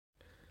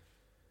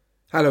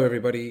Hello,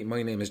 everybody.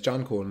 My name is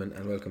John Coleman,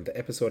 and welcome to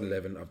episode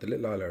 11 of the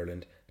Little All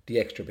Ireland, the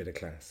extra bit of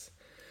class.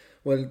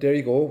 Well, there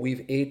you go.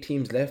 We've 8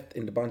 teams left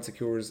in the Bon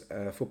Secures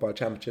football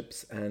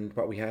championships, and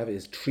what we have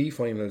is three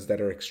finals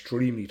that are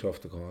extremely tough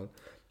to call,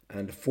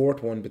 and the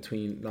fourth one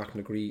between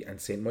Knocknagree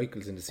and St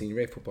Michael's in the Senior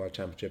A football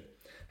championship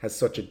has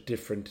such a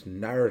different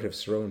narrative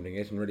surrounding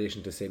it in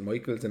relation to St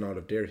Michael's and all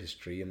of their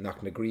history, and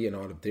Knocknagree and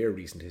all of their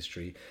recent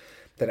history,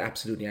 that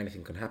absolutely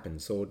anything can happen.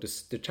 So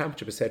the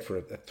championship is set for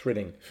a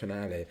thrilling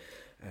finale.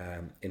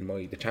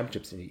 The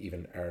championships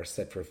even are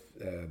set for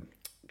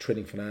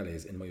thrilling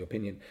finales, in my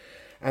opinion.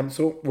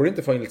 So we're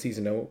into final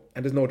season now,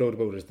 and there's no doubt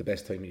about it, it's the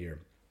best time of year.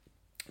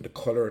 The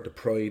colour, the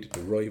pride,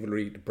 the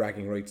rivalry, the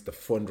bragging rights, the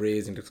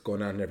fundraising that's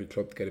going on in every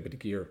club to get a bit of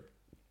gear.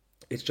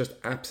 It's just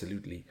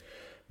absolutely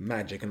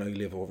magic, and I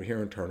live over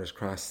here in Turner's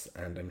Cross,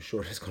 and I'm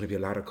sure there's going to be a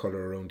lot of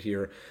colour around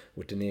here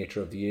with the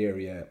nature of the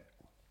area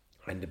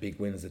and the big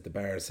wins that the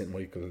Bars, St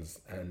Michael's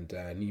and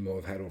Nemo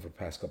have had over the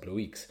past couple of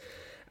weeks.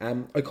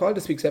 I called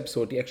this week's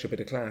episode the extra bit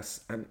of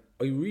class, and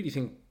I really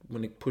think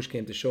when it push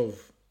came to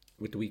shove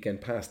with the weekend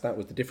past, that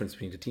was the difference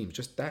between the teams.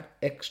 Just that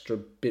extra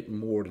bit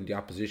more than the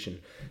opposition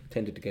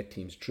tended to get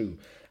teams through.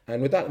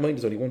 And with that in mind,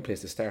 there's only one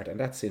place to start, and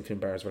that's St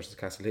Finbars versus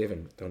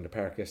Castlehaven down the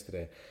park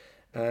yesterday.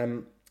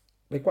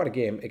 What a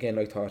game. Again,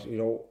 I thought,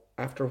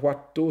 after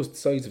what those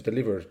sides have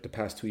delivered the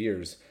past 2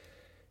 years,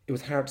 it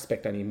was hard to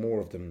expect any more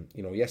of them,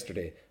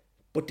 yesterday.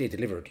 But they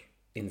delivered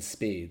in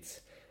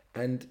spades.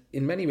 And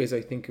in many ways,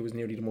 I think it was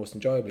nearly the most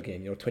enjoyable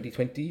game.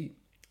 2020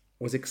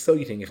 was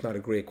exciting, if not a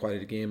great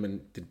quality game,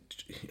 and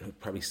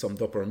probably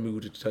summed up our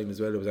mood at the time as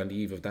well. It was on the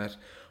eve of that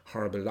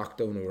horrible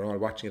lockdown. We were all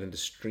watching it in the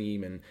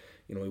stream, and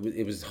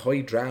it was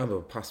high drama,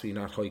 possibly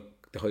not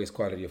the highest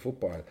quality of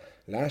football.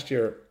 Last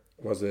year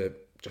was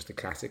just a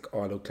classic,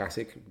 all-out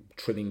classic,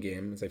 thrilling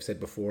game. As I've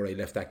said before, I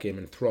left that game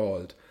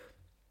enthralled.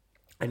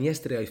 And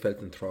yesterday I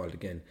felt enthralled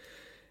again.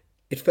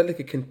 It felt like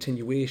a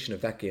continuation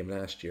of that game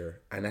last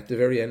year. And at the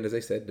very end, as I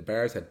said, the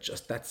Bars had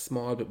just that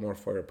small bit more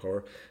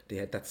firepower. They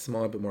had that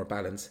small bit more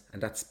balance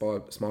and that small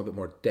bit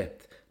more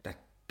depth,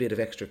 that bit of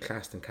extra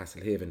class than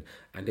Castlehaven.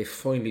 And they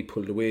finally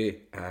pulled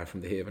away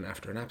from the Haven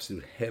after an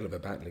absolute hell of a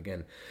battle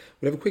again.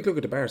 We'll have a quick look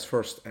at the Bars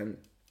first. And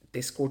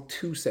they scored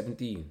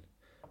 217.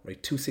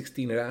 Right,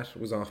 216 of that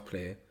was off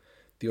play.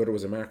 The other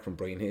was a mark from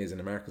Brian Hayes,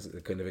 and a mark is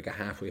kind of like a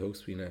halfway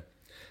house between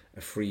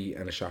a free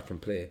and a shot from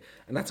play.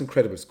 And that's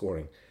incredible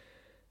scoring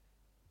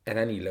at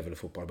any level of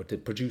football, but to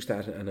produce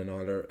that in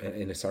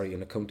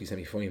a county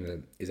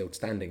semi-final is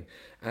outstanding.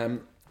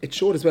 It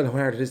showed as well how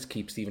hard it is to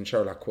keep Stephen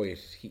Sherlock quiet.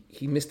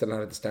 He missed a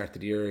lot at the start of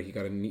the year. He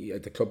got a knee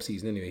at the club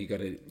season anyway. He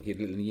had a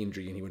little knee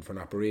injury and he went for an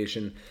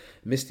operation.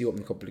 Missed the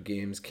opening couple of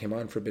games. Came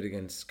on for a bit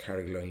against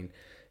Carrigaline.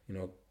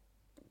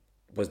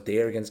 Was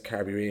there against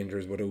Carby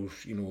Rangers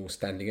without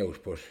standing out.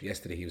 But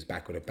yesterday he was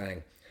back with a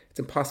bang. It's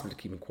impossible to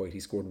keep him quiet.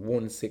 He scored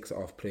 1-6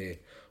 off play,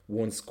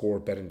 one score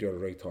better than the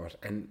other, I thought.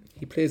 And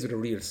he plays with a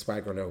real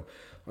swagger now.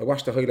 I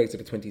watched the highlights of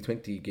the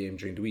 2020 game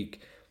during the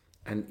week,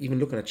 and even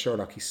looking at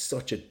Sherlock, he's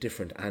such a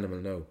different animal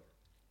now.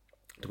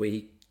 The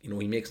way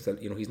he makes it,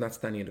 he's not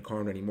standing in the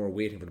corner anymore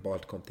waiting for the ball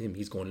to come to him.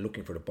 He's going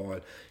looking for the ball.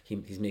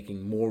 He's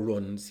making more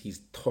runs. He's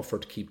tougher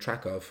to keep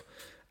track of,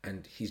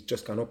 and he's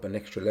just gone up an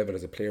extra level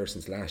as a player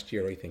since last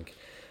year, I think.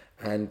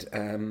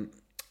 And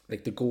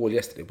the goal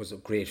yesterday was a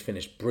great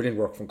finish, brilliant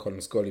work from Colin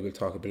Scully. We'll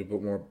talk a bit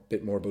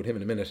more about him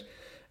in a minute.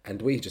 And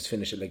the way he just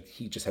finished it,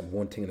 he just had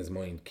one thing in his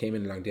mind, came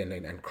in along the end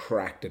line and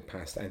cracked it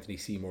past Anthony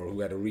Seymour, who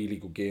had a really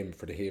good game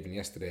for the Haven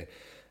yesterday.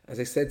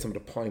 As I said, some of the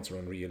points are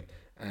unreal,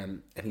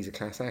 and he's a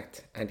class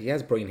act. And he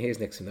has Brian Hayes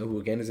next to him now, who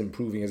again is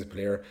improving as a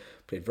player,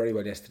 played very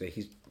well yesterday.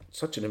 He's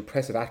such an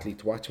impressive athlete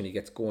to watch when he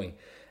gets going.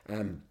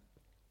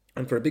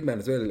 And for a big man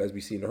as well, as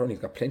we see in the hurling, he's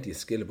got plenty of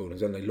skill about him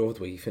as well. And I love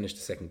the way he finished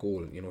the second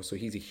goal, so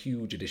he's a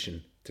huge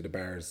addition to the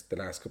Bars the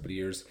last couple of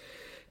years.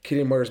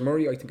 Killian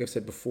Myers-Murray, I think I've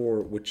said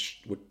before,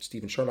 which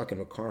Stephen Sherlock and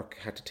with Cork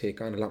had to take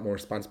on a lot more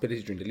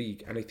responsibility during the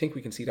league. And I think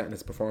we can see that in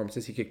his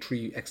performances. He kicked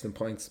 3 excellent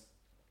points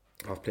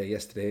off play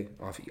yesterday,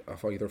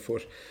 off either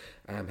foot.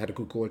 Had a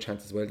good goal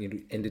chance as well.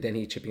 Ended then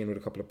he chipping in with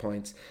a couple of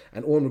points.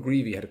 And Owen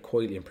McGreevy had a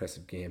quietly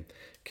impressive game.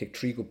 Kicked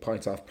 3 good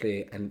points off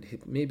play, and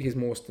maybe his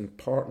most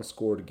important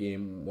score of the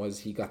game was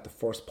he got the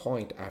first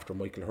point after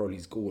Michael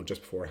Hurley's goal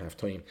just before half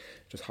time.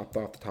 Just hopped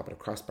off the top of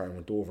the crossbar and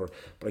went over.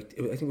 But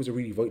I think it was a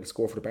really vital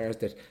score for the Bars,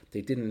 that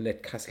they didn't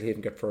let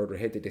Castlehaven get further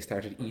ahead, that they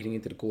started eating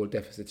into the goal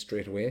deficit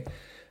straight away,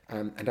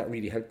 and that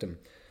really helped them.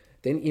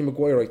 Then Ian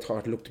Maguire, I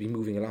thought, looked to be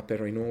moving a lot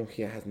better. I know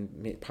he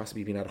hasn't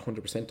possibly been at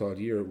 100% all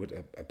year with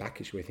a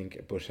back issue, I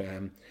think, but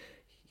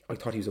I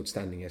thought he was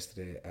outstanding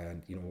yesterday,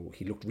 and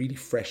he looked really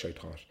fresh, I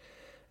thought.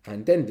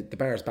 And then the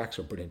Bars' backs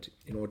are brilliant.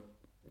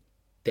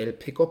 They'll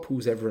pick up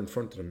who's ever in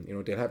front of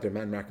them. They'll have their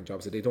man marking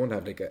jobs. So they don't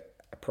have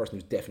a person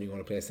who's definitely going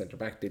to play centre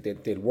back.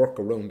 They'll work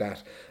around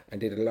that, and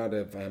they did a lot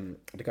of.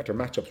 They got their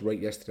matchups right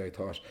yesterday, I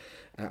thought.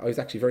 I was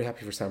actually very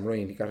happy for Sam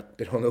Ryan. He got a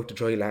bit hung out to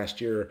dry last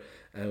year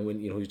when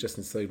he was just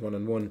inside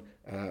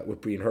 1-on-1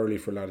 with Brian Hurley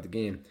for a lot of the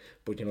game.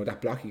 But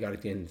that block he got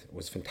at the end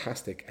was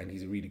fantastic, and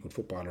he's a really good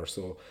footballer.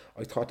 So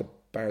I thought the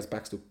Bars'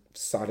 backs looked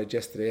solid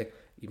yesterday.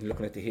 even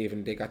looking at the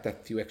Haven, they got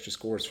that few extra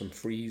scores from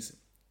frees,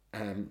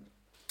 and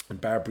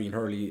Barbary and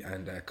Hurley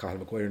and Cathal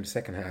Maguire in the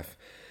second half.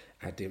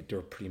 They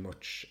were pretty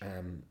much,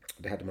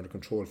 they had them under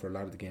control for a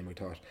lot of the game, I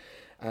thought.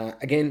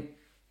 Again,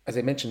 as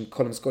I mentioned,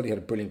 Colm Scully had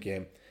a brilliant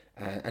game.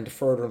 And the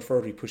further and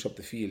further he pushed up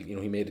the field,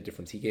 he made a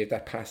difference. He gave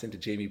that pass into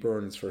Jamie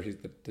Burns for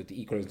the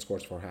equalising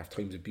scores for half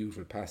time. It was a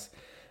beautiful pass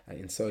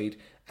inside,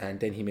 and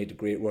then he made a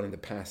great run in the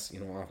pass,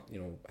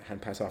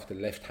 hand pass off the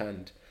left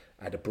hand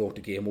that broke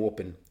the game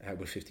open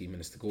with 15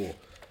 minutes to go.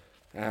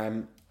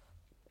 And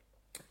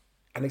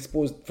I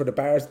suppose for the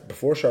Bars,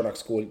 before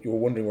Sherlock's goal, you were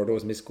wondering where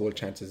those missed goal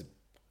chances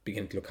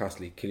beginning to look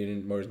costly.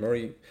 Killian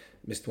Myers-Murray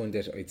missed one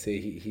that I'd say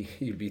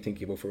he'll be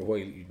thinking about for a while.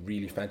 You'd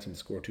really fancy him to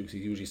score too, because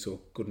he's usually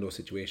so good in those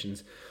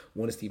situations.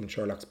 One of Stephen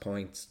Sherlock's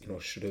points,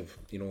 could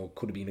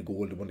have been a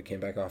goal, the one that came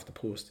back off the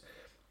post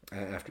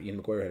after Ian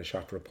Maguire had a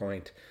shot for a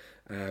point.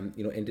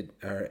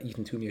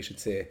 Ethan Toomey, I should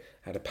say,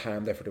 had a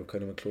palmed effort that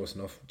kind of went close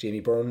enough. Jamie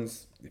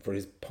Burns, for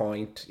his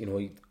point,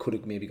 he could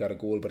have maybe got a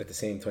goal, but at the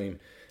same time,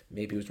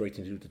 maybe it was the right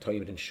thing to do at the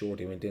time. It ensured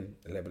they went in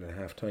 11 and a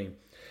half time.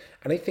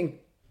 And I think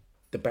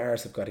the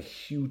Bars have got a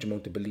huge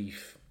amount of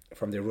belief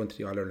from their run to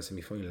the All-Ireland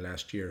semi-final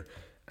last year,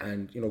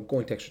 and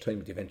going to extra time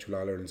with the eventual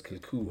All-Ireland's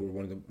Kilcoo, who were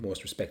one of the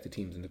most respected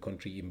teams in the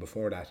country even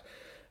before that.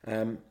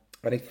 And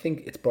I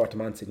think it's brought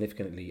them on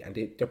significantly, and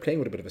they're playing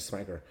with a bit of a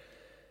swagger.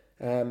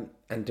 And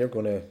they're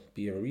going to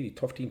be a really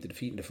tough team to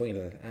defeat in the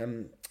final.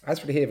 As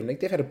for the Haven,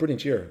 they've had a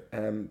brilliant year.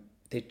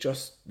 They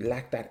just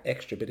lack that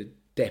extra bit of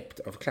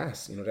depth of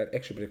class, that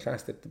extra bit of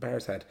class that the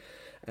Bars had.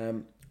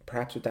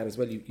 Perhaps with that as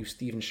well, you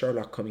Stephen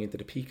Sherlock coming into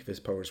the peak of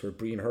his powers, where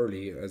Brian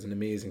Hurley, as an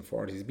amazing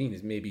forward he's been,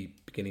 is maybe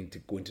beginning to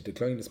go into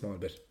decline a small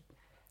bit.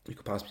 You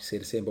could possibly say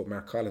the same about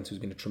Mark Collins, who's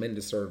been a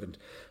tremendous servant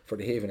for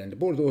the Haven, and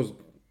both of those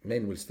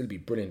men will still be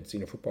brilliant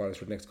senior footballers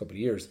for the next couple of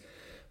years.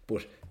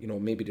 But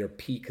maybe their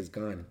peak has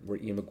gone, where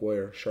Ian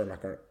Maguire,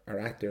 Sherlock are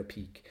at their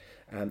peak.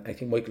 I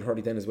think Michael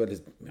Hurley then as well has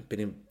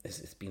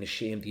been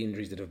ashamed the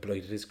injuries that have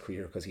blighted his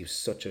career, because he was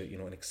such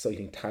an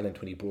exciting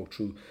talent when he broke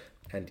through.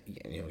 And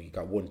he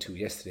got 1-2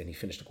 yesterday, and he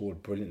finished the goal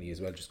brilliantly as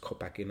well, just cut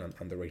back in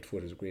on the right foot.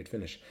 It was a great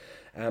finish.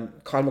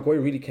 Cathal Maguire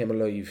really came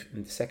alive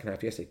in the second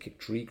half yesterday,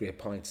 kicked 3 great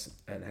points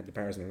and had the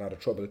Bars in a lot of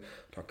trouble.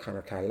 I thought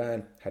Conor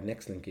Cahalane had an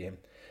excellent game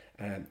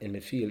in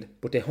midfield,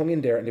 but they hung in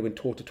there and they went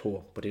toe to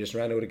toe, but they just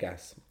ran out of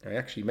gas. I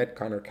actually met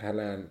Conor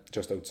Cahalane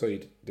just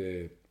outside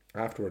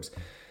afterwards,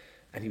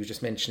 and he was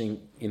just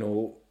mentioning,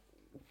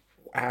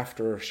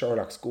 after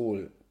Sherlock's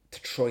goal,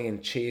 to try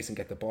and chase and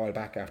get the ball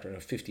back after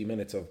 50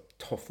 minutes of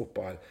tough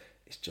football,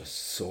 it's just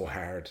so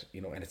hard,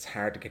 and it's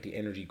hard to get the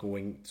energy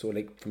going. So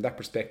from that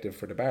perspective,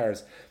 for the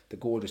Bars, the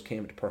goal just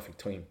came at the perfect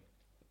time.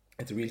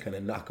 It's a real kind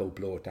of knockout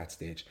blow at that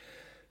stage.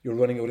 You're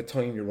running out of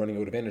time, you're running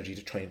out of energy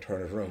to try and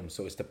turn it around.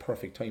 So it's the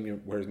perfect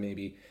time, whereas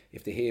maybe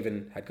if the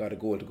Haven had got a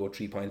goal to go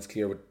 3 points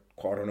clear with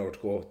quarter an hour to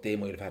go, they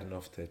might have had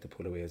enough to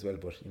pull away as well,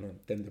 but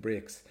then the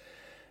breaks.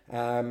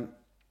 And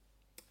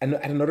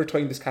at another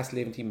time, this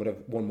Castlehaven team would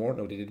have won more.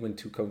 Now, they did win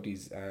 2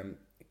 counties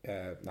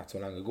not so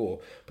long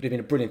ago, but they've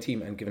been a brilliant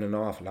team and given an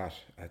awful lot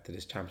to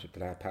this championship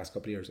the past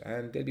couple of years,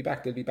 and they'll be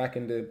back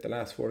in the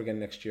last 4 again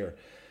next year.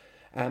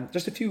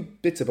 Just a few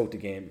bits about the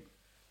game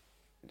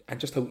and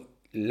just how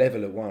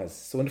level it was.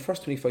 So in the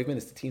first 25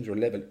 minutes, the teams were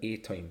level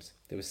 8 times.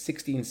 There was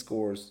 16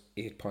 scores,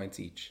 8 points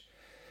each.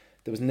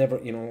 There was never,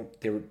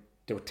 they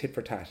were tit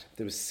for tat.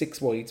 There was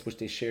 6 wides which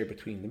they shared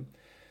between them,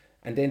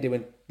 and then they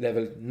went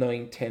level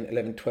 9, 10,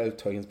 11, 12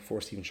 times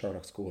before Stephen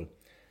Sherlock's goal.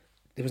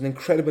 There was an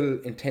incredible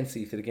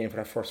intensity to the game for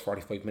that first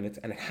 45 minutes,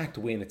 and it had to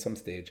win at some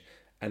stage.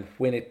 And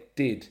when it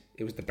did,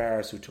 it was the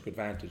Bars who took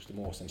advantage the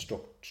most and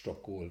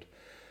struck gold.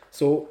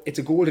 So it's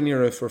a golden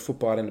era for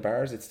football in the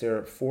Bars. It's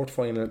their 4th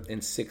final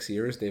in 6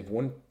 years. They've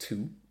won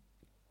 2,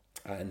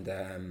 and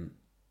they're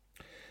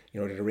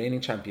the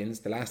reigning champions.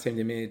 The last time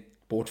they made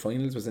both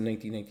finals was in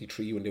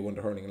 1993 when they won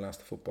the hurling and lost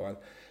the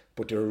football.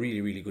 But they're a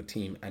really, really good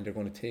team, and they're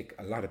going to take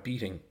a lot of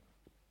beating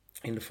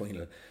in the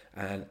final.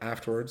 And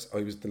afterwards,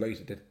 I was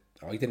delighted that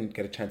I didn't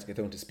get a chance to get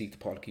down to speak to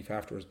Paul Keefe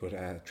afterwards, but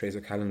Teresa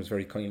O'Callaghan was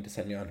very kind to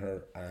send me on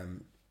her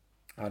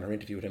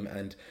interview with him.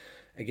 And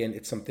again,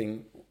 it's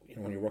something,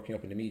 when you're working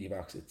up in the media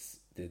box, it's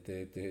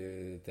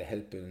the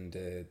help and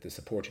the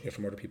support you get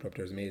from other people up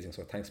there is amazing.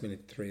 So thanks a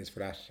million to Teresa for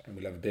that, and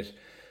we'll have a bit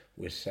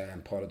with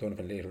Paula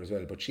Donovan later as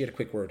well. But she had a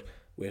quick word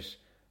with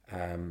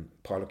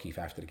Paul O'Keefe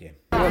after the game.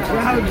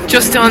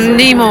 Just on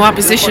Nemo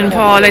opposition,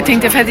 Paul, I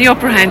think they've had the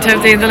upper hand,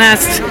 have they, in the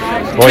last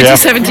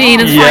 2017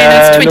 and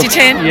finals,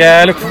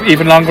 2010? Look,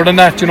 even longer than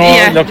that,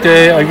 Look,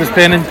 I was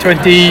playing in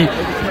 93,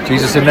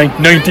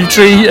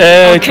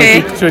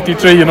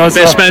 23,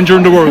 Best man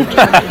during the world.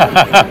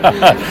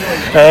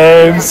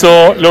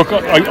 So, look,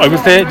 I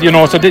was there,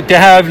 so they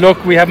have,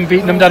 look, we haven't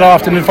beaten them that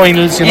often in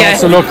finals,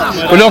 so look,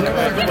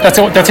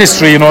 that's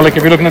history, like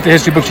if you're looking at the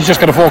history books, you just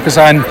got to focus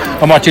on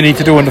what you need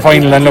to do in the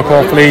final, and look,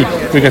 hopefully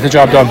we get the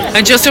job done.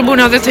 And just on one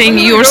other thing,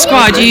 your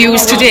squad you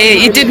used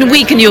today, it didn't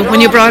weaken you when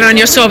you brought on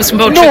your subs from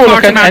both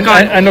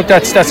and look,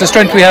 that's the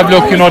strength we have.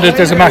 Look,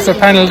 there's a massive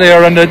panel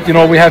there, and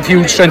we have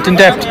huge strength and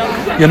depth.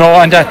 you know,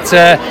 and that's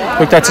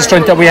that's a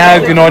strength that we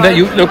have, you know. That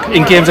you look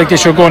in games like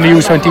this, you're going to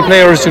use 20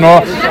 players, you know.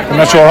 I'm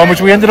not sure how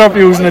much we ended up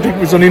using. I think it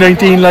was only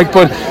 19, like,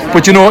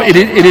 but you know, it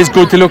is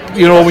good to look,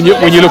 you know, when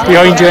you look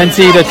behind you and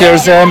see that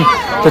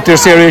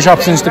there's serious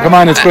options to come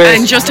on. It's great.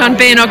 And just on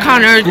Ben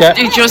O'Connor,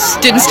 he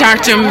just didn't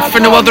start him for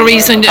no other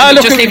reason,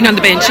 just leaving on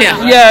the bench.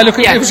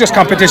 It was just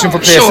competition for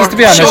places, to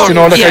be honest. You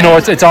know, look, I know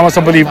it's almost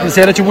unbelievable to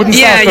say that you wouldn't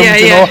start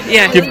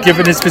him,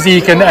 given his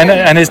physique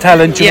and his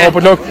talent, you know.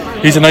 But look,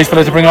 he's a nice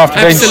fellow to bring off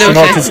the bench. You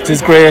know,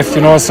 it's great,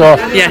 you know. So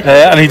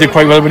and he did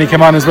quite well when he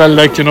came on as well,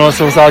 like, you know.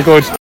 So it's all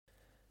good.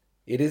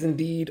 It is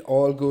indeed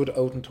all good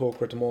out in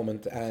Togher at the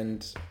moment,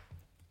 and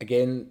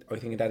again, I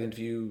think in that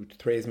interview,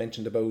 Threa's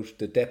mentioned about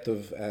the depth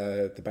of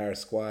the Bar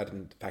squad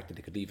and the fact that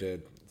they could leave a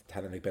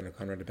talent like Ben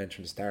O'Connor on the bench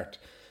from the start,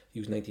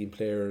 use 19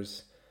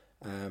 players,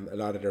 a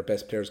lot of their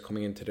best players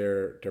coming into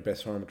their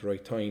best form at the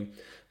right time.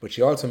 But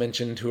she also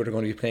mentioned who they're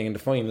going to be playing in the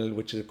final,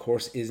 which of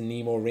course is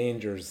Nemo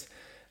Rangers,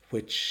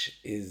 which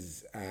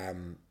is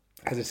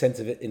has a sense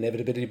of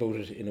inevitability about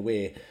it in a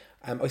way.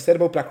 I said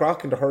about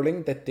Blackrock and the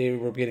hurling that they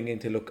were beginning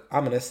to look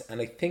ominous,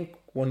 and I think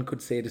one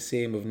could say the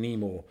same of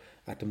Nemo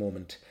at the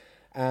moment.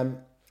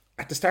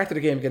 At the start of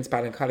the game against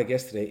Ballincollig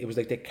yesterday, it was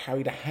like they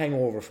carried a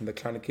hangover from the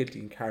Clonakilty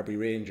and Carbery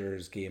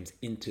Rangers games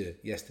into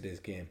yesterday's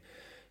game.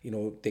 You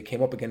know, they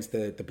came up against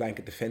the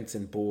blanket defence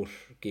in both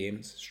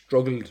games,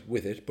 struggled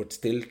with it, but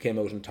still came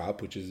out on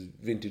top, which is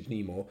vintage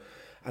Nemo.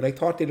 And I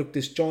thought they looked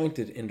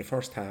disjointed in the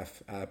first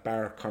half,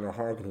 bar Conor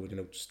Horgan, who had an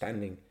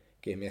outstanding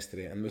game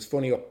yesterday. And it was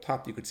funny, up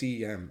top, you could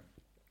see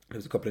there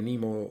was a couple of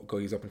Nemo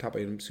guys up on top.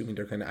 I'm assuming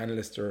they're kind of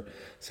analysts or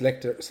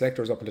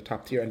selectors up in the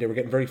top tier, and they were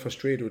getting very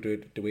frustrated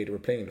with the way they were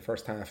playing in the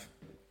first half.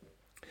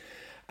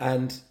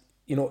 And,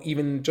 you know,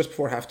 even just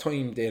before half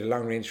time, they had a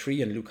long range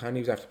free, and Luke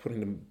Hanley was after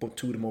putting them,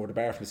 two of them over the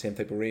bar from the same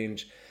type of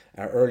range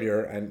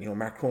earlier. And, you know,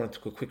 Mark Cronin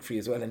took a quick free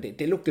as well, and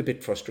they looked a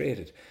bit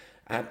frustrated.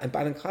 And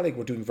Ballincollig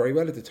were doing very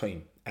well at the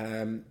time.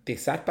 They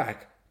sat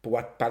back, but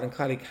what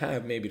Ballincollig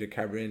have, maybe the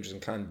Carbery Rangers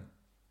and Clan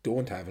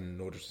don't have, in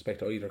no disrespect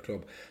to either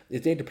club,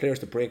 is they had the players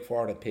to break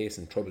forward at pace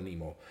and trouble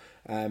Nemo.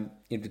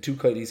 The two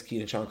Kileys,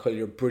 Keane and Sean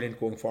Kiley, are brilliant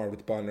going forward with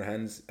the ball in their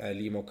hands.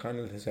 Liam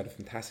O'Connell has had a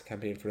fantastic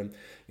campaign for them.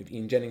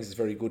 Ian Jennings is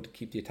very good to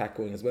keep the attack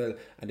going as well,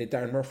 and they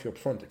Darren Murphy up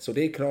front, so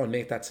they can all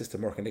make that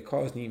system work, and they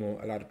caused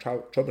Nemo a lot of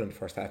trouble in the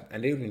first half,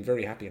 and they would have been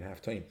very happy in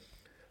half time.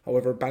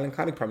 However,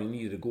 Ballincollig probably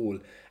needed a goal,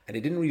 and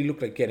they didn't really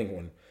look like getting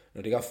one.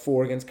 They got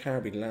 4 against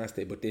Carbery the last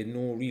day, but they had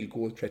no real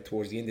goal threat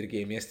towards the end of the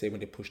game yesterday when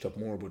they pushed up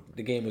more. But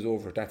the game was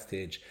over at that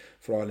stage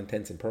for all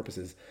intents and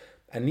purposes.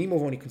 And Nemo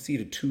have only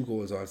conceded 2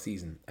 goals all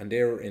season, and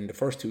they're in the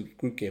first 2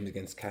 group games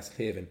against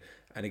Castlehaven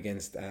and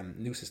against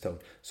Newcestown.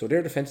 So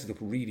their defences look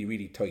really,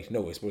 really tight.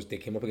 No, I suppose they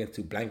came up against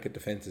 2 blanket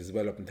defences as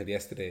well up until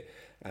yesterday,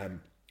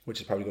 which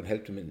is probably going to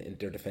help them in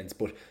their defence.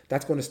 But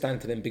that's going to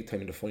stand to them big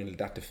time in the final,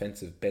 that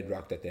defensive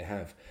bedrock that they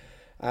have.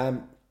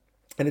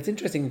 And it's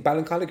interesting,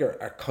 Ballincollig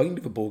are kind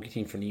of a bogey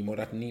team for Nemo,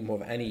 not Nemo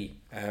of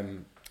any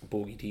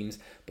bogey teams.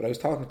 But I was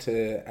talking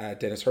to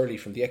Dennis Hurley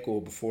from the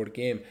Echo before the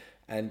game,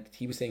 and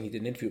he was saying he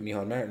did an interview with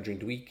Micheál Martin during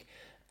the week,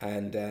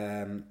 and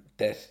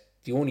that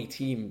the only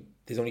team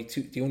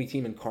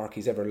in Cork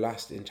he's ever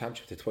lost in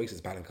championship to twice is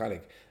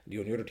Ballincollig. The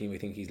only other team I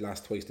think he's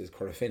lost twice is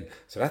Corofin.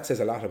 So that says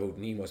a lot about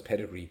Nemo's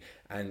pedigree,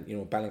 and you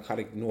know,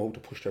 Ballincollig know how to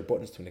push their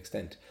buttons to an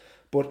extent.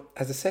 But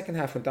as the second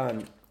half went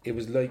on, it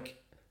was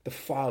like the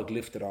fog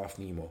lifted off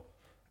Nemo,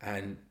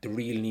 and the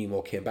real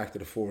Nemo came back to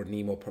the forward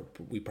Nemo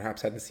we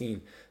perhaps hadn't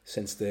seen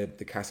since the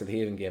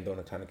Castlehaven game down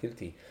at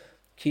Clonakilty.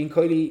 Keane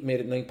Kiley made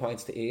it 9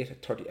 points to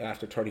 8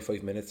 after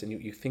 35 minutes, and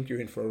you think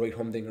you're in for a right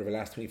humdinger of the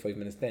last 25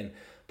 minutes then.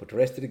 But the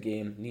rest of the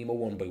game, Nemo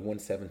won by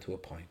 1-7 to a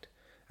point,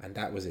 and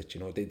that was it.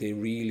 You know, they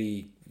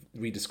really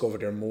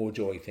rediscovered their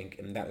mojo, I think,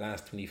 in that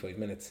last 25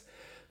 minutes.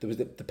 There was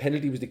the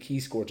penalty was the key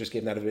score, just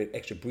giving that a bit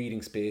extra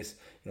breathing space.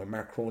 You know,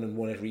 Mark Cronin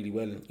won it really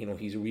well. You know,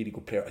 he's a really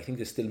good player. I think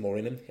there's still more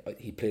in him.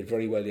 He played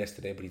very well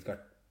yesterday, but he's got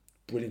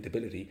brilliant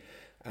ability.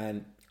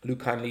 And Luke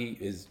Conley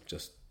is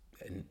just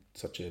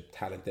such a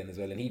talent then as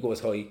well, and he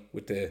goes high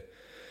with the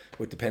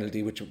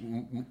penalty, which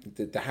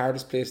the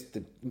hardest place,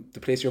 the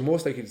place you're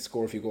most likely to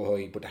score if you go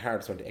high, but the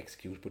hardest one to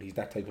execute. But he's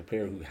that type of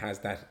player who has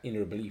that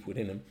inner belief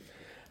within him.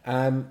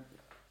 And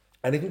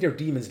I think their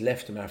demons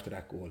left him after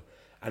that goal.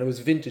 And it was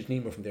vintage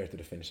Nemo from there to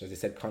the finish. As I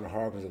said, Conor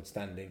Horgan was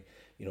outstanding.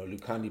 You know,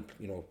 Luke Conley,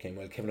 you know, came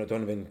well. Kevin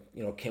O'Donovan,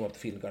 you know, came up the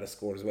field and got a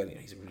score as well. You know,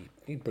 he's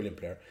a brilliant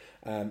player.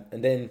 And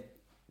then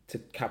to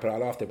cap it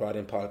all off, they brought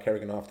in Paul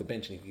Kerrigan off the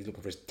bench, and he's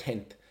looking for his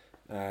 10th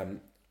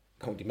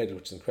county medal,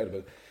 which is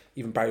incredible.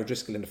 Even Barry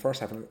O'Driscoll in the first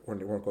half, when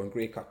they weren't going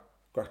great,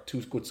 got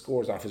 2 good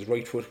scores off his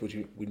right foot, which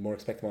we'd more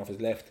expect him off his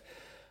left.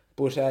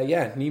 But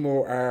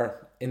Nemo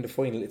are in the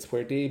final. It's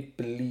where they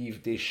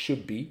believe they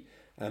should be.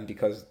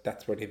 Because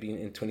that's where they've been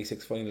in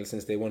 26 finals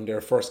since they won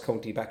their first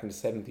county back in the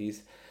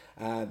 70s.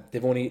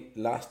 They've only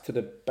lost to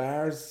the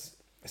Bars.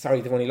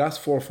 They've only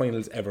lost 4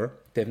 finals ever.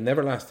 They've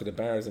never lost to the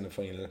Bars in a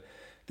final.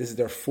 This is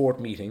their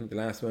 4th meeting. The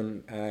last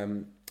one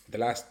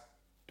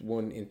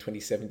in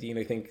 2017,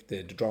 I think.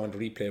 The draw and the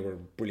replay were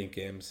brilliant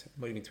games.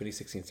 Might have been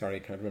 2016. Sorry, I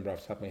can't remember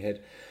off the top of my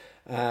head.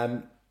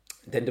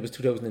 Then there was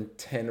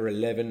 2010 or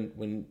 11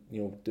 when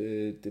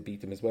they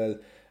beat them as well,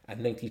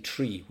 and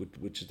 93,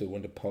 which is the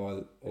one that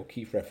Paul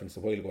O'Keefe referenced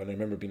a while ago, and I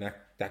remember being at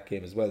that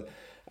game as well.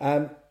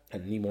 And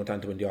Nemo went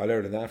on to win the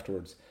All-Ireland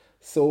afterwards.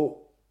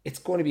 So it's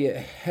going to be a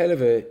hell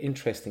of an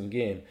interesting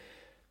game.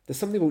 There's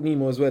something about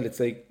Nemo as well.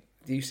 It's like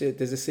there's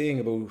a saying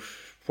about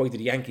why do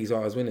the Yankees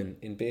always win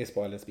in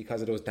baseball. It's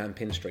because of those damn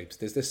pinstripes.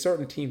 There's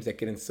certain teams that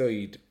get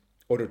inside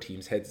other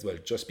teams' heads as well,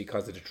 just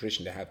because of the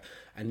tradition they have,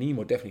 and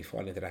Nemo definitely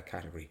fall into that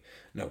category.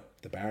 Now,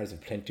 the Bars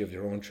have plenty of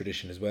their own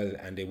tradition as well,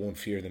 and they won't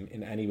fear them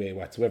in any way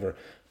whatsoever,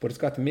 but it's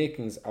got the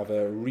makings of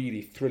a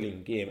really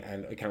thrilling game,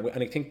 and I can't wait.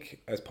 And I think,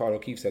 as Paul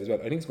O'Keefe said as well,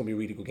 I think it's going to be a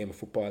really good game of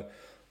football.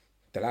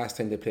 The last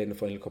time they played in the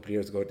final a couple of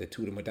years ago, they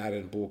two of them with dad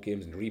in both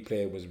games, and the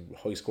replay was a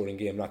high scoring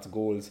game, lots of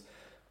goals.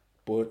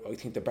 But I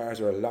think the Bars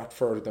are a lot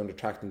further down the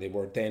track than they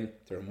were then.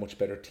 They're a much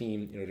better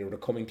team. They were the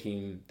coming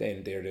team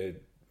then. They're the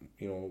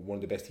one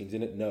of the best teams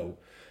in it now,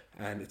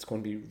 and it's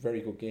going to be a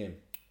very good game.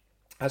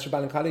 As for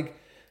Ballincollig,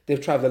 they've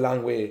travelled a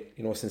long way,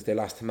 since they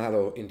lost to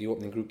Mallow in the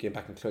opening group game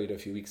back in Clyde a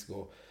few weeks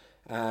ago.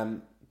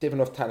 They've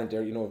enough talent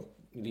there.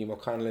 Liam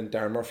O'Connell and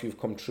Darren Murphy have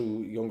come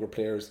through, younger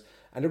players,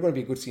 and they're going to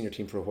be a good senior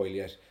team for a while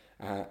yet.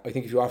 I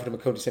think if you offered them a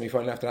county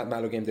semi-final after that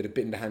Mallow game, they'd have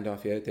bitten the hand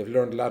off you. They've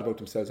learned a lot about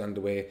themselves on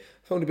the way,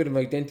 found a bit of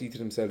an identity to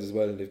themselves as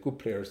well, and they've good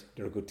players.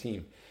 They're a good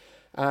team.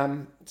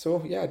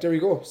 So yeah, there we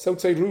go.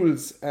 Southside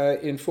rules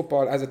in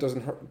football as it does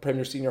in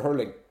Premier Senior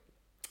Hurling.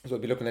 So we'll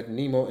be looking at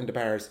Nemo and the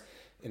Bars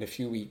in a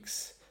few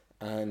weeks,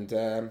 and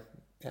the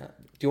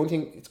only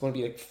thing, it's going to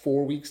be like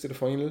 4 weeks to the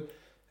final,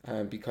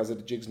 because of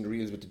the jigs and the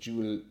reels with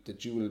the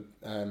dual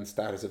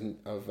status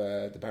of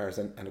the Bars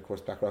and of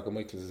course Blackrock and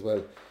Michaels as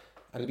well.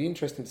 And it'll be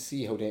interesting to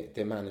see how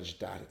they manage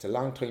that. It's a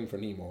long time for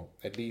Nemo,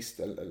 at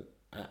least,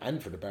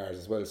 and for the Bars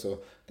as well.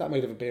 So that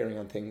might have a bearing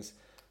on things.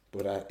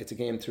 But it's a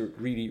game to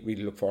really,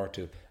 really look forward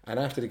to. And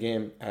after the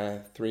game,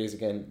 Therese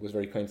again was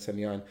very kind to send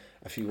me on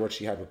a few words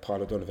she had with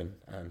Paul O'Donovan.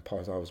 And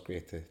Paul's always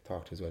great to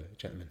talk to as well,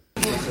 gentlemen.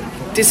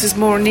 This is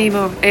more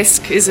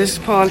Nemo-esque, is it,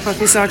 Paul? What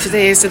we saw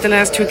today is that the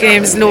last two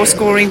games, low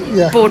scoring,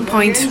 both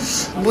point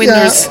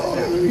winners.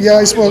 Yeah,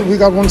 I suppose we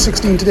got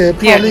 116 today.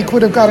 Probably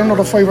could have got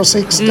another 5 or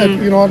 6 that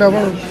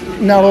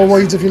were narrow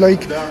wides, if you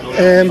like.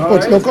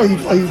 But look,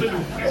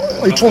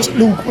 I trust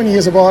Luke when he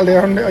has a ball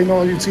there, and I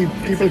know you'd see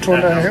people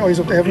throwing their eyes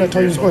up to heaven at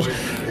times, but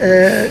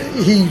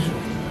he,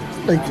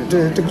 like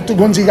the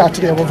ones he got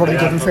today were very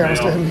good in fairness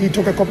to him. He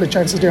took a couple of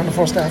chances there in the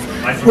first half.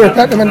 We were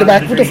patting him in the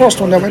back with the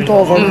first one that went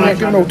over, and we were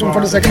giving out to him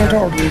for the second and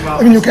third.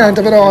 I mean, you can't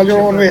have it all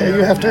your own way.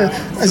 You have to,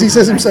 as he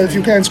says himself,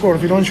 you can't score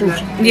if you don't shoot.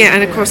 Yeah,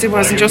 and of course it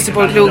wasn't just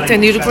about Luke.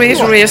 Then you had a great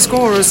array of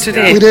scorers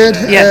today. We did.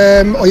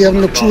 I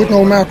haven't looked through it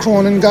now. Mark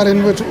Cronin got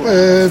in with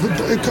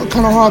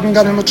Conor Hogan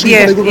got in with 3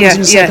 very good ones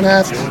in the second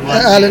half.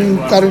 Alan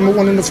got in with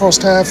 1 in the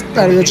first half.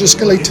 Barry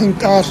O'Driscoll, I think,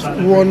 got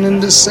 1 in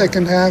the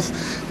second half.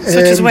 So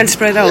it was well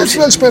spread out. It's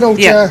well spread out,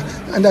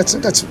 and that's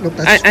and that's then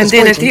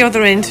vital. at the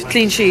other end,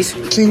 clean sheet.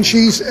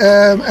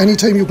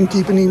 Anytime you can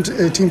keep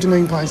a team to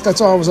 9 points,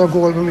 that's always our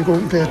goal when we go out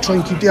and play. Try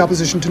and keep the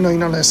opposition to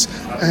 9 or less,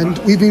 and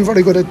we've been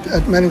very good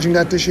at managing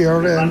that this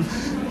year.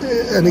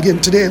 And again,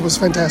 today was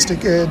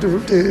fantastic.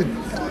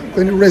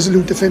 When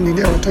resolute defending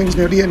there at times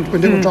near the end when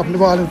they were dropping the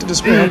ball into the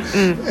square.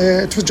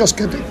 It was just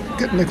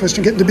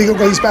getting the bigger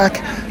guys back.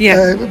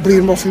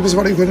 Brian Murphy was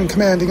very good in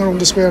commanding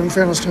around the square, in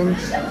fairness to him.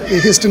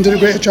 Histon did a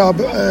great job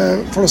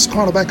for us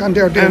cornerback on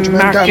there.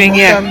 Marking,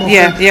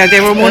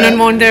 they were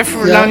 1-on-1 there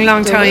for a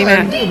long time.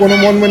 And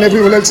 1-on-1 when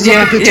everyone else is on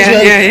the pitch as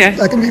well.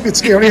 That can be a bit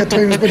scary at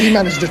times, but he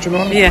managed it,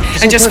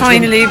 And just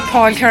finally,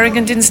 Paul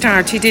Kerrigan didn't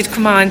start. He did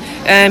come on.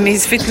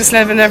 His fitness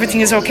level,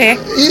 everything is okay?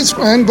 He's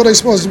grand, but I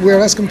suppose we're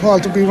asking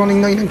Paul to be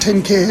running 9 and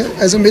 10k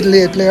as a middle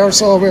 8 player,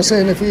 so we're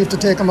saying if we have to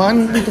take him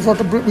on, we prefer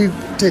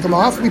to take him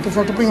off, we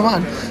prefer to bring him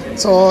on.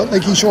 So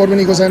like he showed when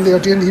he goes in there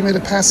at the end, he made a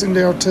pass in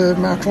there to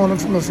Mark Cronin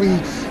from a free.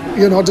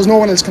 There's no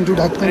one else can do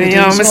that kind of thing.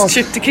 Almost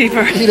chipped the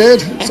keeper. He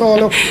did. So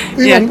look,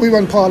 we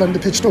went Paul on the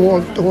pitch the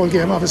whole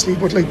game, obviously,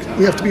 but like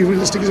we have to be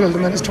realistic as well. The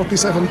man is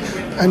 37,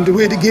 and the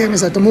way the game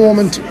is at the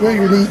moment, where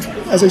you need,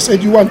 as I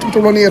said, you want him to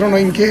run 8 or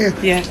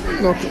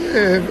 9k. Look,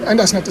 and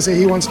that's not to say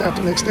he wants to have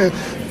the next day,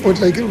 but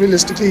like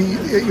realistically,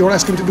 you're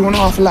asking him to do an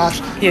awful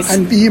lot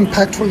and be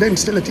impactful then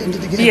still at the end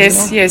of the game.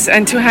 Yes,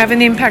 and to have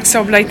an impact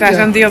sub like that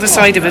on the other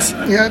side of it.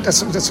 Yeah,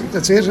 that's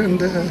it, and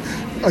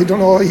I don't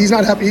know. He's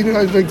not happy.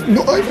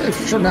 I'm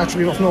sure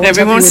naturally enough. No,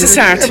 everyone wants to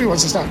start. Everyone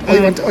wants to start. I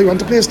want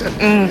to play still.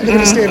 And they're going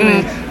to stay with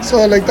me.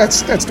 So like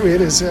that's the way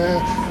it is.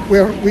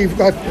 I've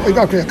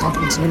got great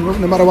confidence in him,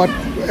 no matter what.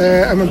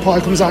 And when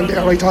Paul comes on there,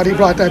 I thought he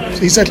brought that.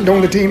 He settled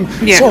down the team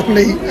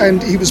certainly,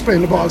 and he was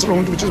spraying the balls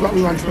around, which is what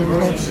we want from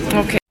him.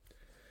 Okay.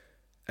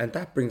 And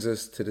that brings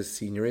us to the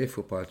Senior A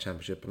Football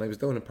Championship. And I was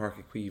down in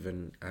Páirc Uí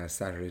Chaoimh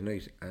Saturday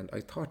night, and I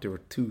thought there were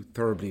 2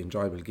 thoroughly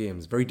enjoyable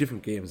games. Very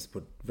different games,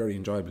 but very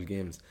enjoyable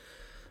games.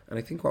 And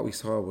I think what we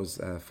saw was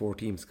 4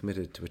 teams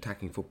committed to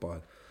attacking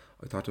football.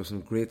 I thought there were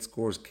some great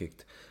scores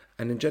kicked.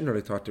 And in general,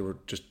 I thought there were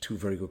just 2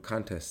 very good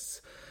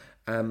contests.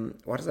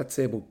 What does that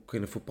say about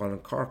kind of football in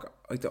Cork?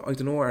 I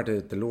don't know, are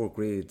the lower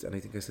grades, and I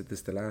think I said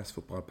this the last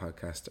football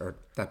podcast, are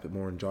that bit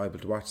more enjoyable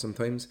to watch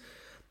sometimes.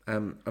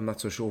 I'm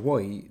not so sure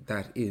why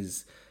that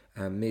is.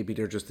 Maybe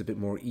they're just a bit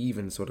more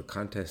even, so the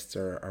contests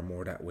are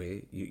more that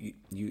way.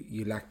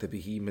 You lack the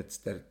behemoths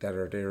that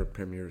are there at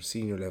Premier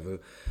Senior level.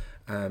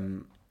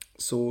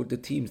 So the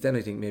teams then,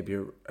 I think, maybe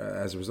are,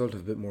 as a result of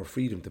a bit more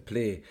freedom to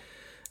play.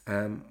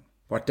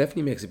 What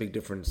definitely makes a big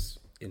difference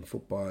in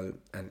football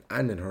and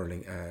in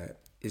hurling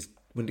is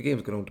when the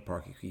games go down to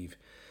Páirc Uí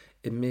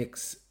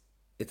Chaoimh.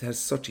 It has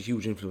such a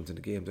huge influence in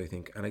the games, I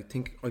think. And I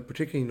think I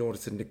particularly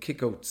noticed in the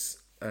kickouts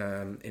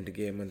in the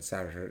game on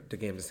Saturday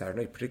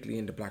night, particularly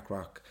in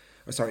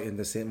the in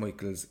the St.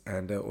 Michael's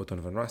and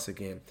O'Donovan Rossa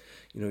game.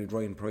 You know,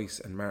 Ryan Price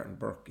and Martin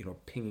Burke, you know,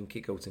 pinging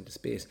kickouts into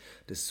space.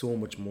 There's so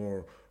much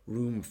more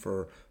room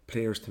for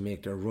players to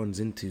make their runs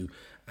into,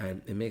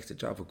 and it makes the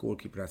job of a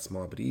goalkeeper that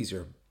small bit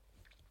easier.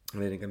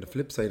 And I think on the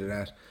flip side of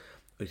that,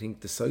 I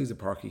think the size of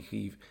Páirc Uí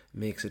Chaoimh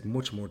makes it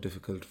much more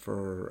difficult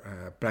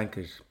for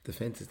blanket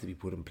defences to be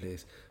put in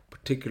place,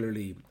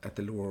 particularly at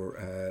the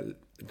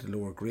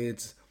lower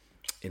grades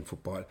in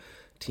football.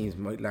 Teams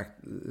might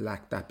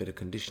lack that bit of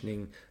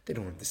conditioning. They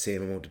don't have the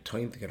same amount of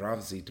time together,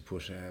 obviously, to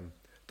put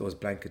those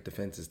blanket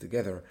defences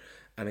together.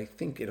 And I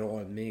think it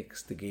all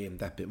makes the game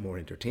that bit more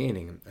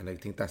entertaining. And I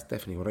think that's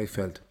definitely what I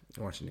felt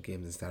watching the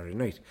games on Saturday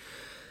night.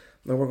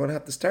 Now we're going to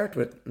have to start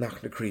with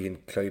Knocknagree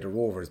and Clyde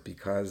Rovers,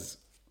 because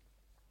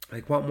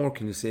like, what more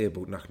can you say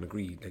about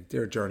Knocknagree? Like,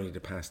 their journey the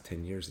past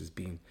 10 years has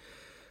been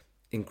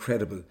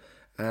incredible.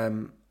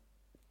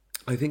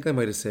 I think I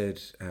might have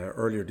said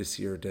earlier this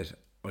year that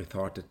I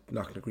thought that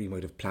Knocknagree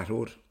might have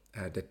plateaued,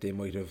 that they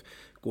might have,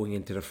 going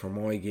into the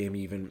Fermoy game,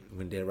 even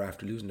when they were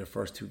after losing their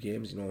first two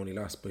games, you know, only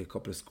lost by a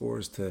couple of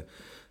scores to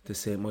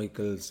St.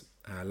 Michael's,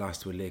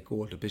 lost to a late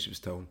goal to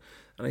Bishopstown.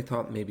 And I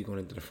thought maybe going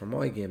into the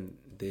Fermoy game,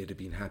 they'd have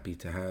been happy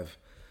to have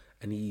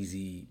an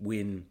easy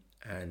win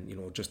and, you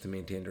know, just to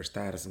maintain their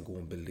status and go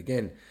and build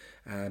again.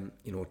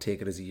 You know,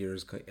 take it as a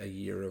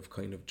year of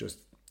kind of just,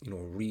 you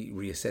know,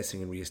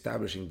 reassessing and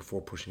reestablishing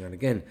before pushing on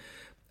again.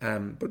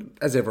 But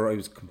as ever, I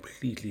was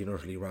completely and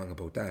utterly wrong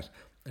about that.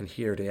 And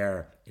here they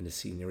are in the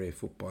Senior A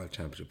Football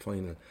Championship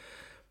final.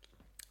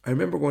 I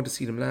remember going to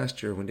see them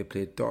last year when they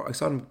played. I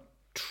saw them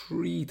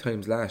 3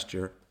 times last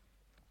year,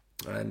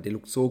 and they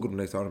looked so good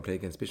when I saw them play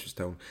against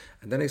Bishopstown.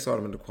 And then I saw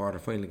them in the quarter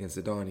final against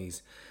the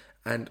Donnies.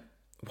 And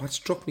what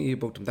struck me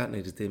about them that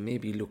night is they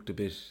maybe looked a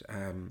bit,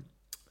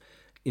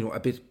 you know, a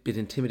bit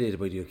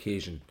intimidated by the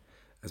occasion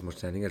as much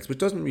as anything else, which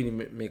doesn't really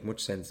make much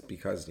sense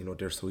because, you know,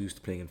 they're so used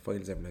to playing in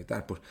finals and everything like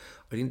that. But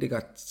I think they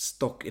got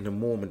stuck in a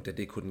moment that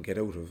they couldn't get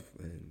out of,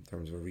 in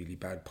terms of a really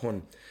bad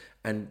pun.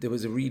 And there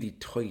was a really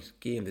tight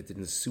game that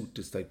didn't suit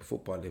this type of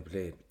football they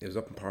played. It was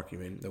up in Páirc Uí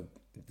Chaoimh. Now,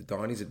 the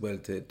Donnies did well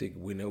to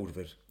win out of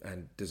it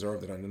and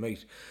deserved it on the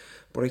night.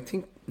 But I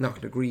think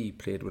Knocknagree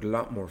played with a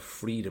lot more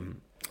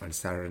freedom on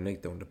Saturday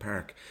night down the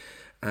park.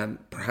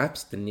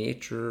 Perhaps the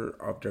nature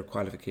of their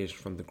qualification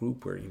from the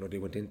group, where, you know, they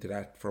went into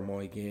that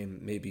Fermoy game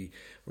maybe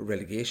with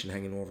relegation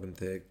hanging over them,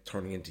 to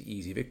turning into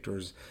easy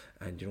victors,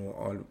 and, you know,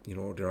 all, you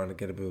know, they're on to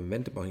get a bit of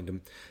momentum behind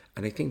them,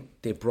 and I think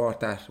they brought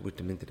that with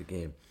them into the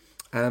game.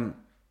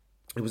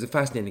 It was a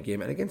fascinating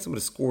game, and again, some of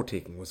the score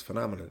taking was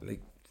phenomenal.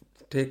 Like,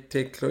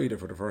 take Clyde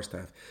for the first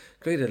half.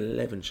 Clyde had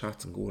 11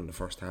 shots on goal in the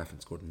first half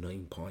and scored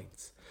 9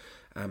 points.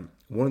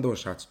 One of those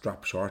shots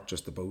dropped short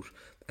just about,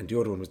 and the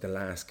other one was the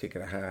last kick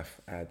of the half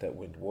that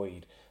went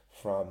wide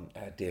from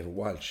David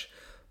Walsh.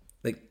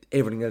 Like,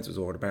 everything else was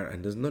over the bar,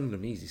 and there's none of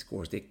them easy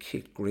scores. They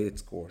kicked great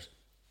scores.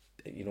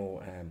 You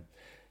know,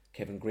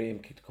 Kevin Graham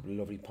kicked a couple of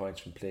lovely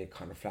points from play.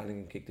 Conor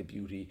Flanagan kicked a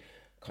beauty.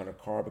 Conor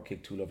Corbett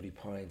kicked 2 lovely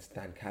points.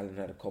 Dan Callan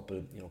had a couple,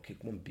 you know,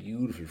 kicked one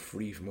beautiful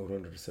free from out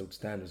under the south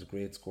stand. It was a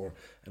great score.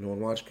 And Owen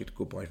Walsh kicked a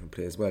good point from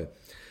play as well.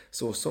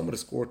 So some of the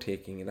score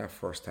taking in that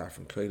first half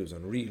from Clyde was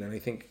unreal. And I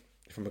think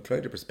from a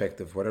Clyde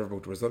perspective, whatever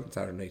about the result on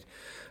Saturday night,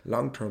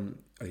 long term,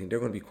 I think they're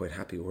going to be quite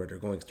happy with where they're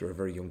going, because they're a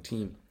very young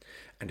team.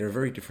 And they're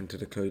very different to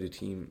the Clyde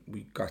team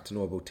we got to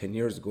know about 10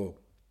 years ago.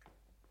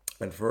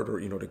 And further,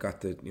 you know, they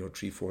got the, you know,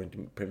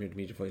 3-4 Premier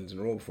Intermediate finals in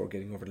a row before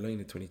getting over the line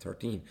in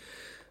 2013.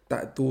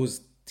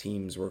 Those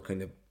teams were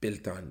kind of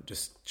built on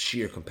just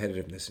sheer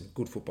competitiveness and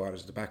good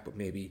footballers at the back, but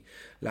maybe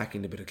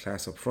lacking a bit of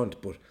class up front.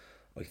 But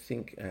I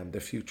think their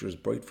future is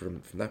bright for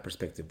them from that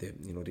perspective. They,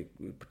 you know,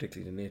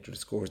 particularly the nature of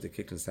the scores they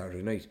kicked on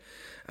Saturday night.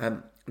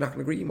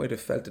 Knocknagree might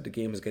have felt that the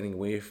game was getting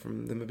away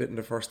from them a bit in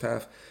the first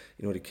half.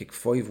 You know, they kicked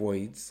 5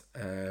 wides,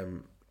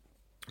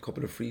 a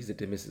couple of frees that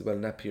they missed as well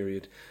in that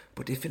period,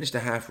 but they finished the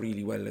half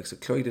really well. Like, so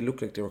Clyde, it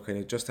looked like they were kind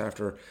of just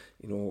after,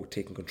 you know,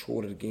 taking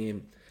control of the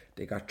game.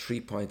 They got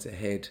 3 points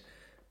ahead,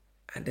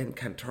 and then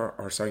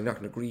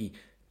Knocknagree,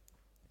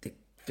 they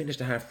finished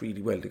the half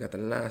really well. They got the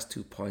last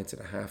 2 points at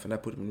the half, and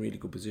that put them in really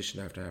good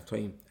position after half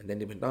time. And then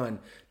they went on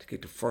to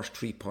get the first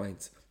 3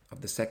 points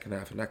of the second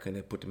half, and that kind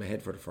of put them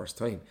ahead for the first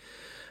time.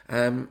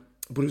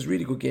 But it was a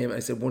really good game. I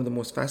said one of the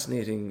most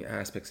fascinating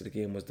aspects of the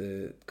game was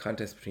the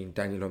contest between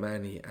Daniel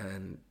O'Mahony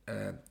and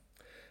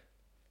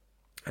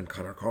and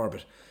Conor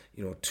Corbett.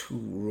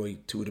 Two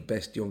of the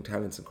best young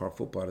talents in Cork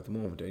football at the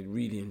moment. I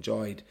really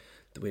enjoyed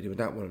the way they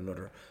went at one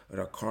another. I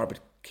thought Corbett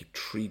kicked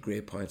 3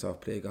 great points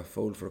off play, got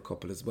fouled for a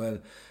couple as well.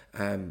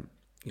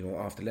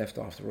 Off the left,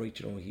 off the right,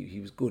 he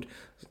was good.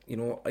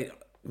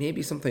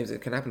 Maybe sometimes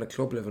it can happen at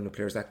club level when the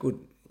player's that good.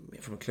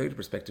 From a Clyde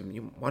perspective,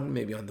 you want him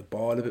maybe on the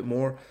ball a bit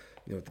more,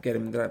 to get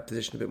him in that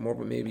position a bit more,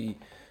 but maybe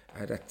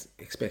that's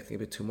expecting a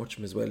bit too much of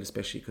him as well,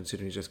 especially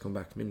considering he's just come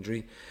back from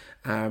injury.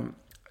 And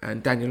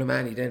Daniel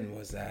O'Mahony then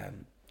was,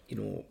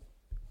 in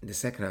the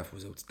second half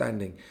was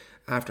outstanding.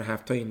 After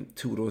half time,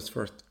 2 of those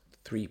first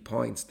 3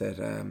 points that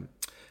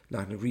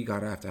Knocknagree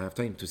got after half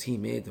time, it was he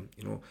made them,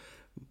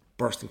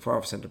 bursting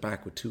forward centre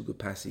back with 2 good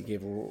passes. He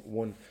gave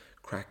one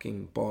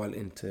cracking ball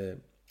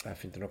into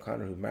Fintan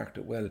O'Connor, who marked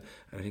it well,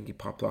 and I think he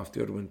popped off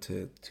the other one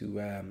to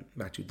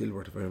Matthew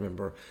Dilworth, if I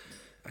remember,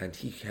 and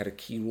he had a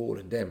key role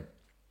in them.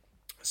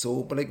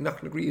 So, but like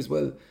Knocknagree as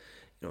well,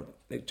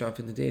 like John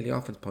Fintan Daly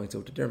often points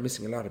out that they're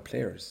missing a lot of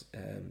players.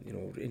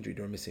 Injury,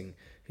 they're missing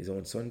his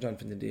own son, John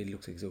Fintan Daly,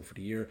 looks like he's out for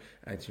the year,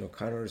 and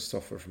Connor's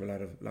suffered from a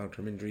lot of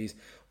long-term injuries.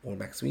 Owen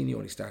McSweeney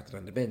only started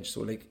on the bench,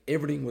 so like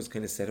everything was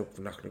kind of set up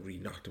for Knocknagree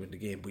not to win the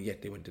game, but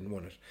yet they went and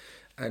won it.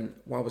 And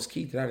what was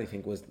key to that, I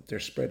think, was their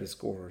spread of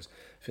scorers.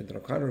 Fintan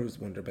O'Connor, who's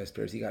one of their best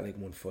players, he got like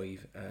 1-5.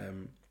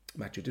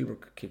 Matthew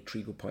Dilworth kicked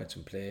 3 good points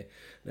from play.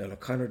 Niall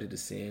O'Connor did the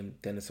same.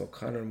 Dennis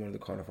O'Connor, one of the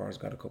corner forwards,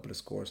 got a couple of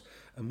scores.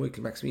 And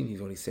Michael McSweeney,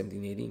 he's only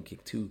 17-18,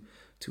 kicked two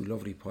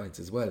lovely points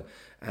as well.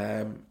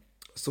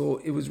 So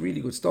it was really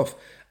good stuff.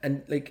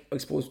 And like, I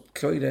suppose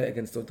Clyde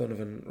against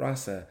O'Donovan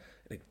Rossa,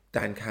 like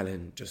Dan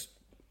Callahan just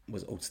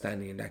was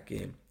outstanding in that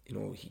game.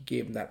 He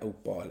gave them that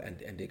out ball,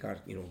 and they got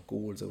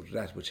goals out of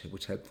that,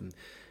 which helped them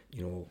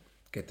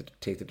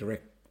take the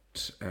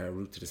direct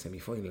route to the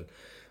semi-final.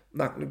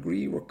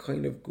 Knocknagree were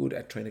kind of good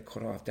at trying to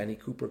cut off. Danny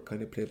Cooper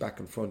kind of played back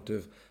in front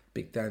of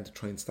Big Dan to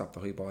try and stop the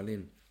high ball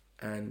in,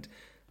 and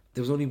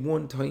there was only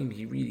one time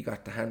he really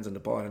got the hands on the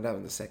ball, and that was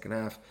in the second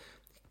half.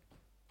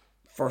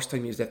 First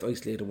time he was left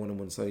isolated one on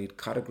one side,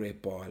 caught a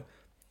great ball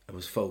and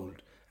was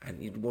fouled.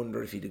 And you'd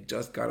wonder if he'd have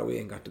just got away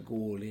and got the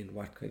goal in,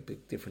 what kind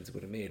of difference it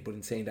would have made. But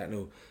in saying that,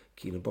 no,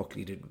 Keelan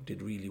Buckley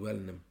did really well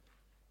in them.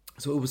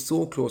 So it was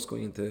so close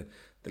going into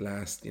the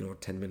last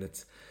 10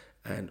 minutes.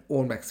 And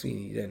Owen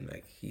McSweeney then,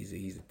 like, he's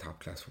a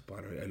top class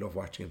footballer. I love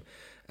watching him.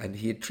 And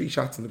he had 3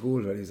 shots on the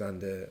goal when he was on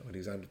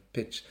the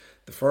pitch.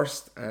 The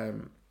first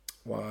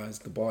was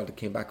the ball that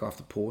came back off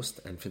the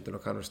post, and Fintan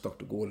O'Connor stuck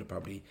the goal. It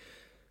probably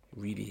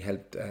really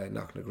helped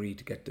Knocknagree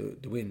to get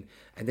the win.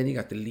 And then he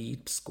got the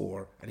lead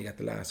score, and he got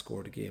the last score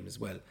of the game as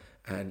well.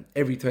 And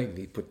every time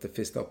he put the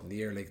fist up in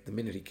the air, like the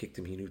minute he kicked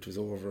him, he knew it was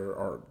over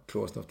or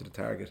close enough to the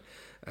target.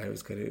 And it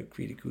was kind of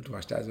really cool to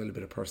watch that as well, a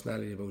bit of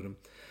personality about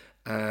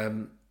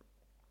him.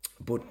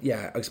 But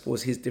yeah, I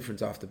suppose his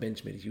difference off the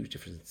bench made a huge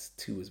difference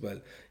too as well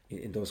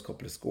in those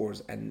couple of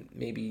scores. And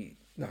maybe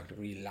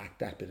Knocknagree lacked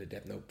that bit of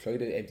depth. Now,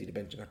 Clyde emptied the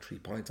bench and got 3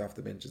 points off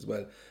the bench as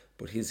well.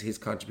 But his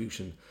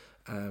contribution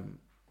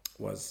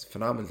was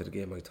phenomenal to the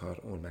game, I thought,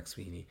 Owen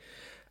McSweeney.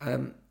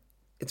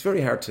 It's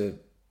very hard to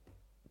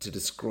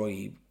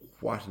describe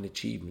what an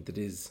achievement it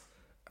is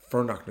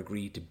for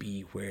Knocknagree to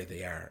be where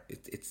they are.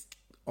 It's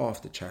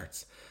off the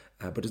charts.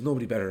 But there's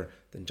nobody better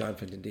than John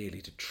Fintan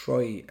Daly to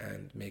try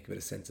and make a bit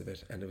of sense of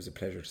it, and it was a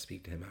pleasure to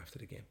speak to him after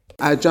the game.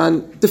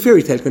 John, the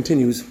fairy tale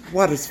continues.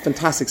 What a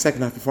fantastic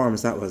second half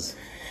performance that was.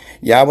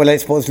 Yeah, well, I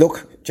suppose,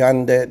 look,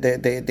 John,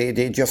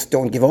 they just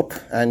don't give up,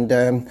 and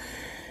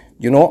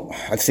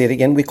I'll say it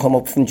again, we come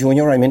up from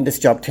junior. I'm in this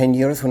job 10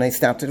 years. When I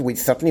started, we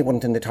certainly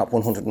weren't in the top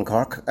 100 in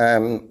Cork.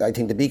 I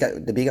think the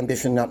big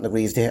ambition,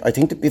 Knocknagree, is there. I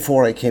think that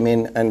before I came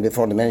in and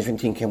before the management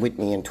team came with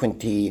me in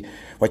 2013,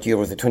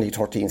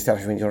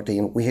 started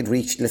 2013, we had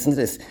reached, listen to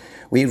this,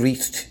 we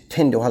reached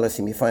 10 Dáil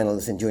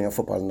semi-finals in junior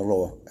football in a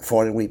row,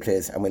 4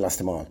 replays, and we lost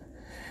them all.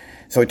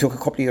 So it took a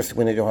couple of years to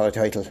win a Dáil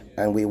title,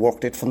 and we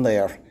worked it from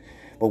there.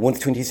 But once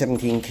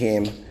 2017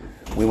 came,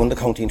 we won the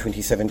county in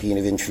 2017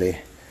 eventually.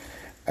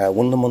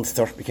 Won the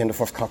Munster, became the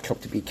first Cork club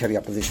to beat Kerry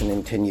opposition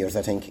in 10 years,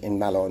 I think, in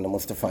Mallow in the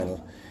Munster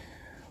final.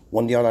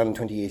 Won the All-Ireland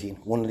in 2018,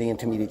 won the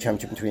Intermediate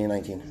Championship in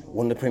 2019,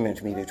 won the Premier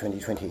Intermediate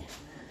 2020.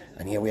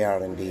 And here we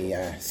are in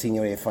the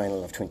Senior A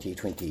final of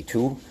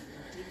 2022,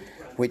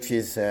 which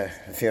is a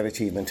fair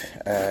achievement.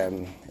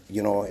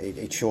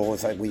 It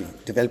shows that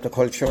we've developed a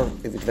culture,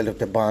 we've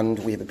developed a bond,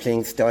 we have a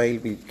playing style,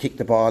 we kick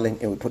the ball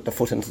and we put the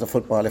foot into the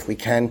football if we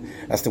can.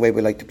 That's the way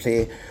we like to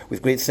play.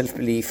 With great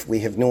self-belief, we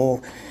have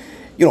no...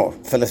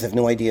 fellas have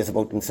no ideas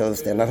about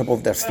themselves. They're not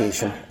above their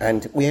station,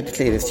 and we had to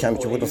play this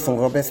championship with some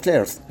of our best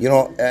players.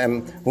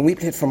 When we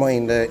played Fermoy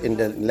in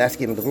the last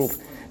game of the group,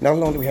 not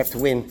only do we have to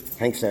win,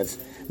 thanks lads,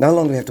 not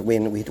only do we have to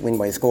win, we had to win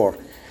by a score.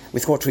 We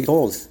scored 3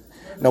 goals.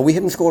 Now, we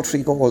hadn't scored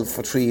 3 goals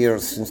for 3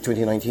 years since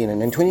 2019,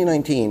 and in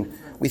 2019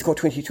 we scored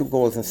 22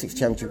 goals in 6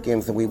 championship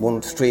games that we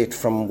won straight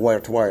from wire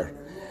to wire.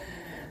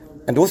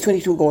 And those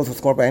 22 goals were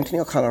scored by Anthony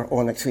O'Connor,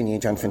 Owen McSweeney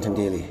and John Fintan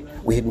Daly.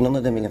 We had none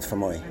of them against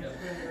Fermoy.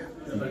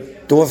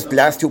 Those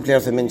last 2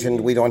 players I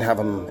mentioned, we don't have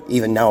them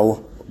even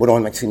now, but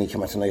Owen McSweeney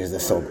came out tonight as a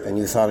sub, and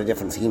you saw the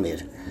difference he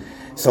made.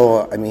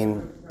 So, I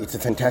mean, it's a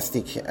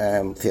fantastic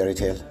fairy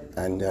tale,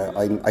 and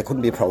I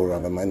couldn't be prouder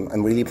of him.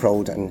 I'm really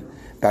proud, and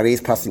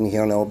Barry's passing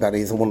here now.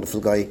 Barry's a wonderful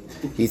guy.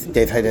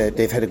 They've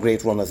had a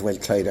great run as well,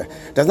 Clyde.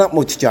 There's not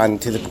much, John,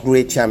 to the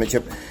great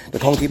championship. The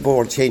county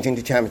board changing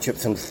the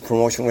championships and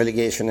promotion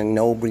relegation and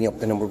now bringing up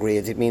the number of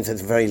grades. It means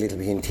there's very little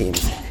between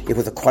teams. It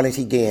was a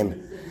quality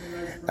game,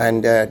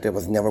 and there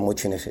was never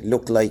much in it. It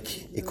looked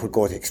like it could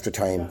go to extra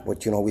time,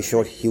 but we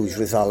showed huge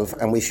resolve,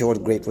 and we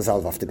showed great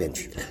resolve off the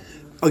bench.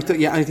 I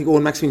think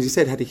Owen Maxwell, as you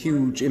said, had a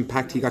huge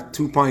impact. He got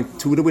 2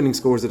 points, 2 of the winning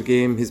scores of the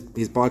game.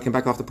 His ball came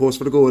back off the post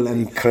for the goal,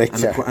 and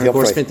of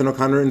course Fintan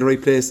O'Connor in the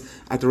right place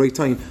at the right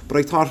time. But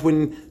I thought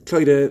when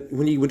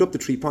he went up to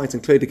 3 points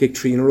and Clyde kicked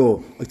 3 in a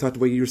row, I thought the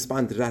way he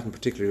responded to that in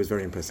particular was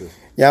very impressive.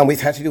 Yeah, and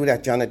we've had to do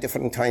that, John, at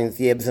different times,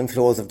 the ebbs and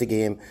flows of the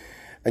game.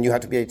 And you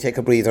have to be able to take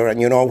a breather. And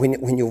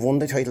when you've won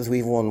the titles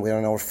we've won, we're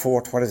in our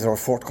fourth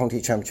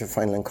county championship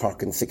final in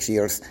Cork in 6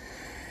 years.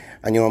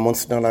 And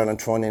Munster and Ireland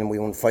thrown in, we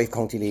won 5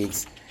 county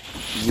leagues.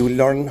 You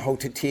learn how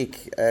to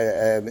take,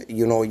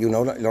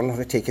 learn how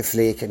to take a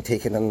flake and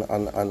take it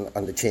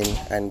on the chin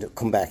and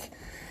come back.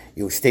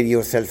 You steady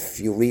yourself,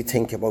 you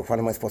rethink about what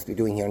am I supposed to be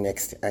doing here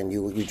next, and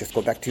you just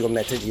go back to your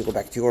method, you go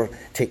back to your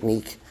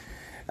technique,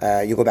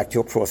 you go back to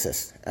your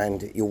process,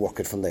 and you work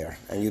it from there,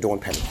 and you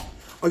don't panic.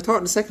 I thought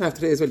in the second half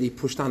today as well he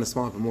pushed on a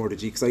small bit more,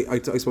 did you? Because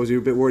I suppose you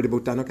were a bit worried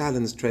about Dan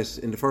O'Callaghan's threat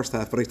in the first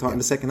half, but I thought in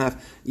the second half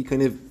he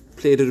kind of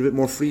played it a bit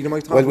more freedom,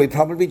 I thought. Well, we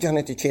probably done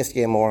it to chase the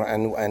game more,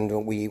 and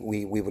we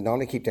would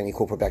normally keep Danny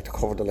Cooper back to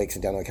cover the likes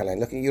of Dan O'Callaghan.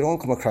 Look, you don't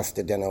come across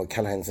the Dan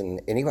O'Callaghans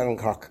anywhere in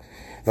Cork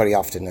very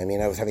often. I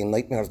mean, I was having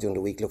nightmares during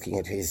the week looking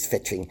at his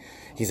fetching.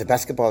 He's a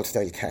basketball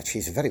style catch.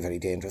 He's very, very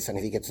dangerous, and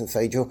if he gets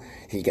inside you,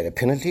 he'll get a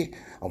penalty,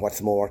 and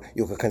what's more,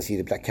 you could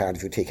concede a black card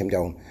if you take him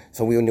down.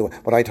 So we knew,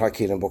 but I thought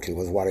Keelan Buckley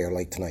was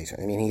warrior-like tonight.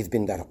 I mean, he's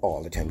been that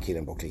all the time,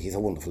 Keelan Buckley. He's a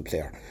wonderful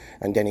player,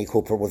 and Denny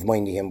Cooper was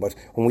minding him, but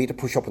when we had to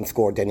push up and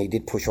score, Denny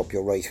did push up,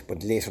 you're right,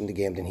 but later in the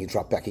game then he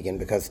dropped back again,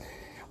 because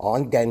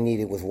all Dan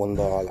needed was one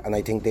ball, and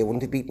I think they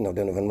wouldn't have beaten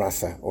O'Donovan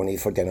Rassa only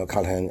for Dan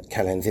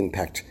O'Callaghan's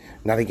impact.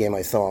 Not a game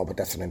I saw, but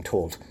that's what I'm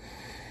told.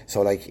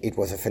 So it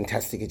was a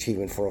fantastic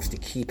achievement for us to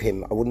keep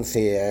him. I wouldn't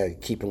say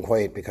keep him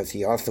quiet, because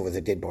he also was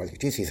a dead ball.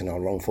 He's an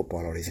all-round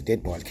footballer. He's a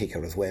dead ball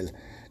kicker as well.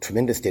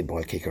 Tremendous dead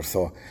ball kicker.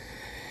 So,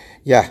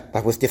 yeah,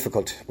 that was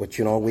difficult. But,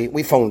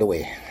 we found a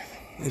way.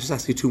 I'll just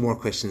ask you 2 more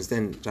questions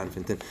then, John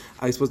Fintan.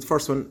 I suppose the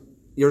first one,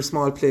 you're a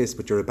small place,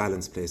 but you're a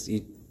balanced place.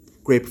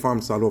 Great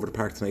performance all over the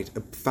park tonight.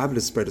 A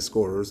fabulous spread of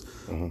scorers.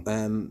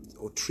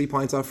 3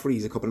 points off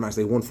frees, a couple of matches.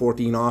 They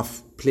 114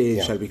 off play,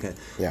 shall we say.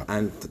 Yeah.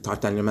 And thought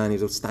Daniel Mann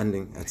was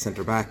outstanding at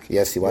centre back.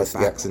 Yes, he was.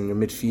 Backs in your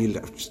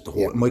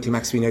midfield. Michael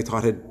Maxwell, I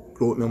thought had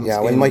great moments. Yeah,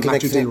 well, Michael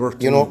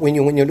Maxwell, when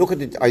you look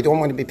at it, I don't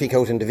want to be pick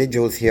out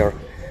individuals here.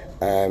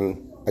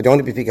 I don't want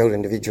to be pick out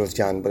individuals,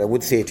 John, but I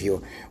would say to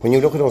you, when you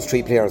look at those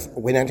 3 players,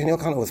 when Anthony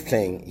O'Connor was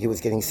playing, he was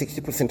getting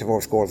 60% of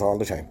our scores all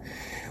the time.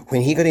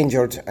 When he got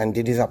injured and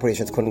did his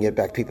operations, couldn't get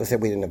back, people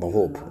said we didn't have a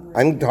hope.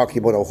 I'm talking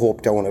about a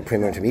hope down at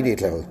Premier Intermediate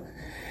level.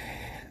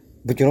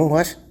 But you know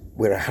what?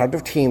 We're a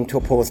harder team to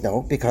oppose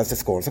now, because the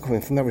scores are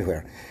coming from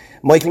everywhere.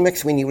 Michael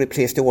McSweeney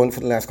replaced the one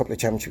for the last couple of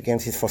championship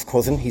games, his first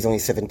cousin. He's only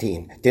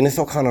 17. Dennis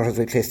O'Connor has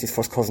replaced his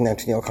first cousin,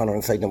 Anthony O'Connor,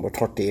 inside number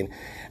 13,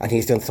 and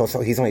he's done so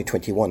he's only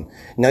 21.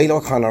 Niall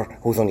O'Connor,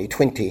 who's only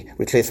 20,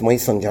 replaced my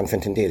son, John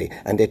Fintan Daly,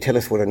 and they tell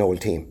us we're an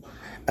old team.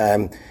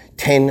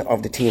 10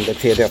 of the team that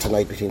played there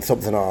tonight, between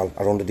subs and all,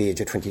 are under the age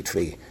of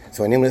 23.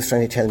 So anyone who's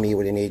trying to tell me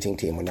we're an ageing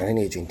team, we're not an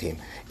ageing team.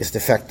 It's the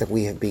fact that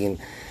we have been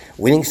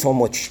winning so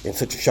much in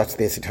such a short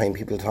space of time.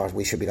 People thought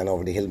we should be gone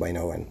over the hill by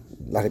now, and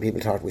a lot of people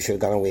thought we should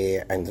have gone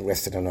away and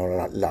rested on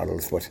our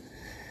laurels, but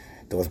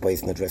those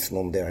boys in the dressing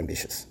room, they're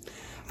ambitious.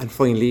 And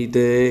finally,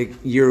 the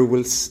year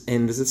will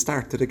end as it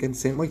started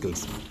against St.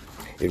 Michael's.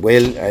 It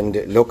will, and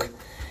look,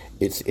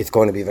 it's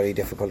going to be very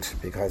difficult,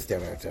 because they're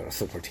a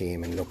super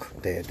team, and look,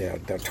 their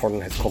turn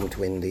has come to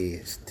win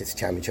this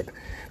championship.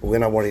 But we're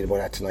not worried about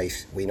that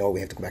tonight. We know we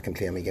have to go back and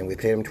play them again. We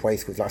played them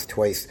twice, we've lost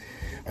twice.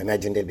 I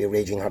imagine they'll be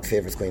raging hot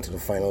favourites going to the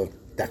final.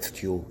 That's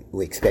what you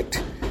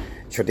expect.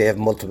 Sure, they have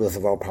multiples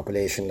of our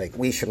population.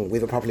 We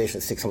have a population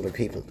of 600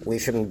 people. We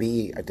shouldn't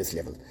be at this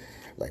level.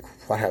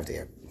 What have they?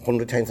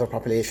 100 times our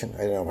population?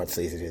 I don't know what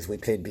size it is. We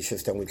played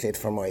Bishopstown, we played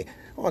Fermoy.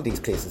 All these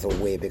places are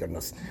way bigger than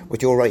us.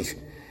 But you're right.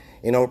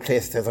 In our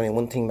place, there's only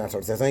one thing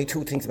matters. There's only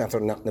 2 things matter,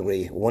 not in a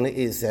way. One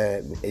is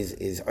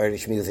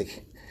Irish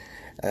music.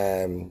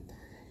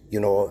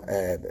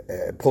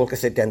 Polka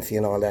set dancing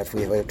and all that.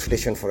 We have a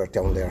tradition for it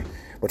down there.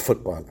 But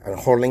football and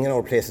hurling in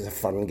our place is a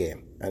fun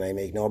game, and I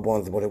make no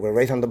bones about it. We're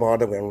right on the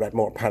border. We're in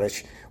Rathmore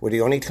Parish. We're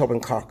the only club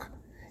in Cork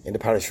in the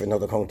parish of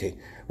another county.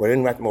 We're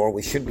in Rathmore.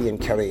 We should be in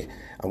Kerry,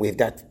 and we have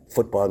that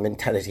football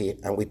mentality,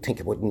 and we think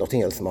about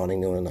nothing else morning,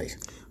 noon and night.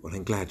 Well,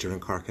 I'm glad you're in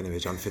Cork anyway,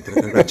 John Fintan.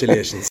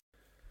 Congratulations.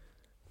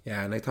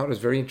 Yeah, and I thought it was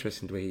very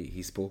interesting the way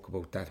he spoke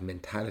about that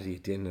mentality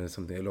at the end, and it's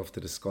something I love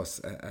to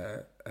discuss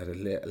at a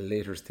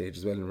later stage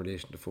as well in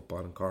relation to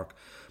football in Cork.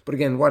 But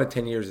again, what a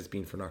 10 years it's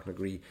been for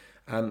Knocknagree.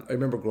 I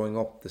remember growing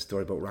up the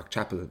story about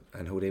Rockchapel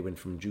and how they went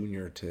from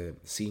junior to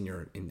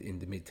senior in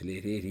the mid to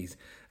late 80s,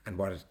 and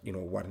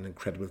what an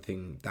incredible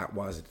thing that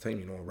was at the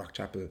time.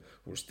 Rockchapel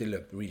were still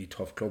a really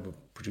tough club,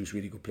 produced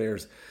really good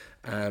players,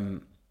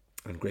 and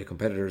great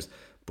competitors.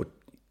 But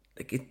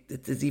like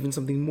it's even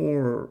something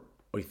more,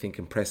 I think,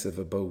 impressive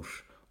about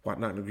what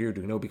Nottingham Greer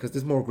do, because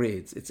there's more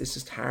grades. It's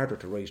just harder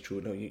to rise through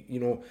it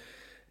now.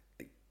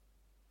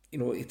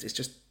 It's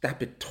just that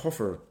bit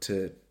tougher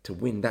to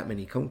win that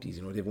many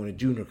counties. They've won a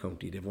junior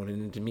county, they've won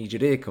an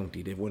intermediate A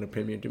county, they've won a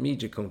Premier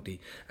Intermediate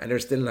county, and they're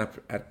still not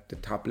at the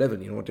top level.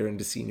 They're in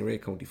the Senior A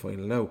county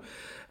final now.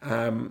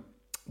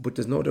 But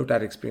there's no doubt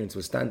that experience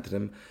will stand to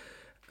them.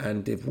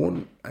 And they've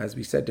won, as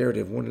we said there,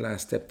 they've one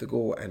last step to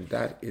go, and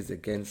that is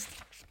against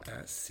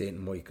St.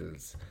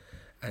 Michael's.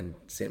 And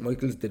St.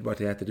 Michael's did what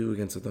they had to do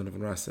against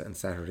O'Donovan Rossa on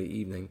Saturday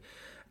evening.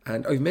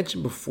 And I've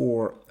mentioned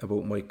before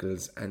about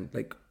Michael's, and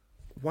like,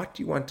 what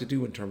do you want to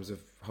do in terms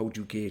of how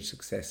do you gauge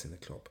success in a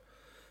club?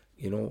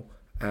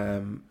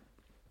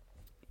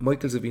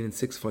 Michael's have been in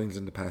 6 finals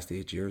in the past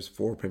 8 years,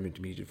 4 Premier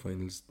Intermediate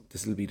finals.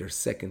 This will be their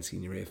 2nd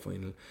Senior A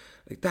final.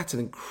 Like, that's an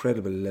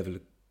incredible level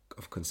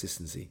of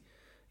consistency.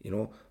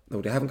 Now,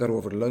 they haven't got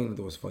over the line in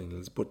those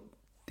finals, but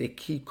they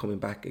keep coming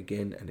back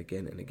again and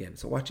again and again.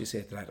 So what you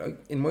say to that,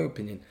 in my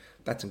opinion,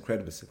 that's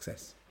incredible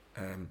success.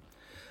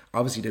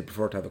 Obviously, they'd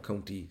prefer to have a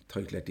county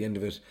title at the end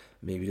of it.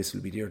 Maybe this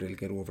will be the year they'll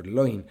get over the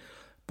line.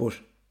 But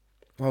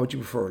what would you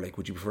prefer? Like,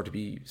 would you prefer to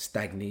be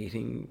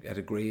stagnating at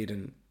a grade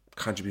and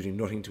contributing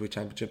nothing to a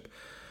championship,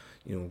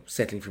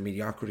 settling for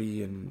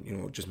mediocrity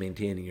and, just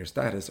maintaining your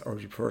status? Or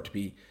would you prefer to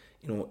be,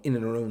 in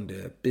and around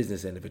the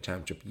business end of a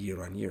championship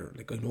year on year?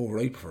 Like, I know where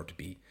I prefer to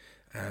be.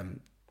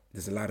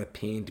 There's a lot of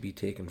pain to be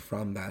taken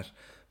from that,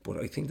 but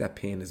I think that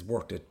pain is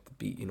worth it,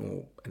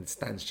 and it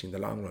stands to you in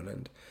the long run.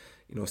 And,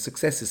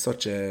 success is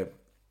such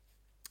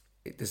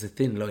there's a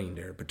thin line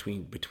there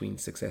between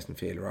success and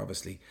failure,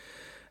 obviously.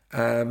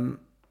 And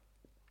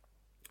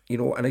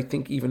I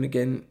think even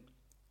again,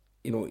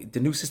 the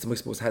new system, I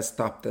suppose, has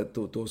stopped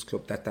those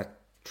clubs, that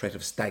threat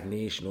of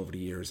stagnation over the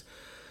years.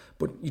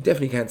 But you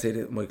definitely can't say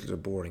that Michael's are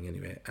boring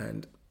anyway.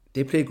 And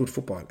they play good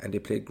football, and they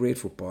play great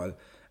football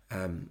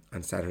on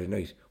Saturday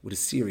night with a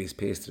serious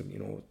pace to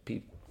them.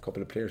 A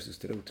couple of players who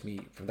stood out to me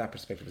from that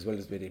perspective, as well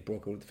as the way they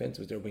broke out of defence,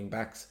 was their wing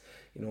backs.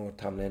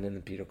 Tom Lennon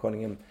and Peter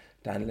Cunningham,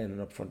 Dan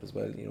Lennon up front as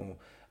well.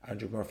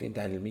 Andrew Murphy and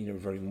Daniel Meany were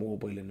very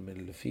mobile in the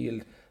middle of the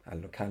field.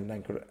 Alan O'Callaghan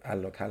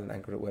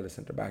anchored it well as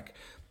centre back,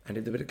 and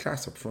they had a bit of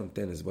class up front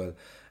then as well.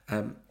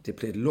 They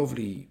played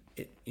lovely,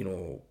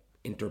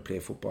 interplay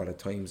football at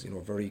times.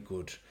 Very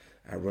good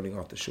running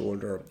off the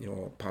shoulder.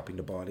 Popping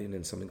the ball in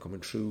and something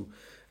coming through.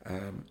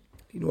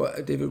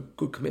 They have a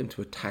good commitment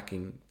to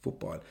attacking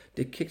football.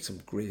 They kicked some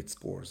great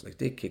scores. Like,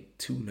 they kicked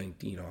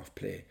 219 off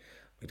play.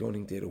 I don't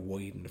think they had a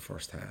wide in the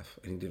first half.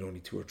 I think they had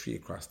only 2 or 3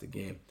 across the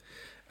game.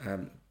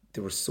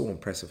 They were so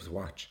impressive to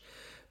watch.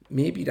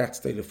 Maybe that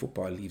style of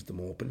football leaves them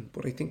open,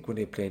 but I think when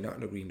they play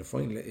Nottingham Green in the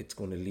final, it's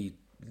going to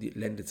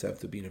lend itself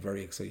to being a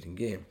very exciting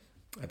game,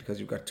 because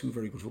you've got 2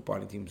 very good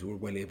footballing teams who are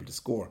well able to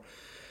score.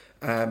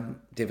 They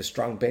have a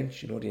strong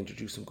bench. They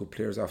introduced some good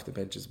players off the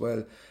bench as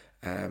well.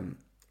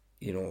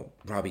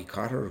 Robbie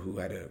Cotter, who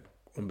had an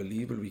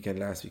unbelievable weekend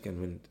last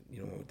weekend when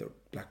the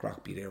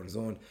Blackrock beat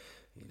Arizona.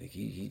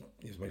 It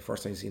was my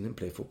first time seeing him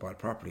play football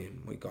properly,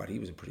 and my God, he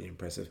was pretty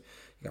impressive.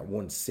 He got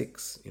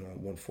 1-6,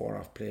 1-4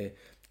 off play,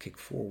 kicked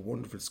 4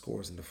 wonderful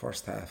scores in the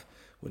first half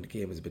when the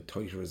game was a bit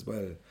tighter as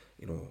well.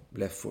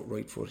 Left foot,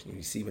 right foot.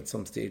 You see him at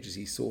some stages,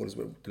 he solos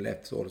with the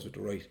left, solos with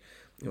the right.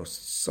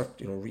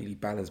 Such really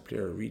balanced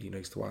player, really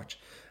nice to watch.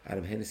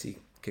 Adam Hennessy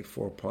kicked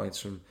 4 points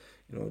from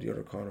the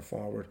other corner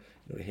forward.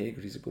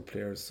 Hagerty's a good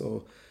player.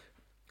 So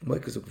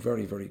Michael's look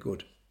very, very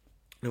good.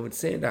 Now, in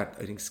saying that,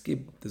 I think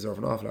Skib deserve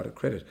an awful lot of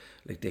credit.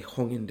 Like, they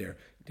hung in there.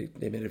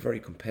 They made it very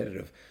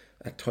competitive.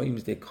 At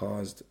times, they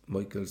caused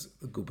Michael's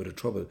a good bit of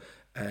trouble,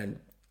 and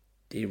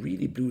they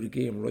really blew the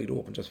game right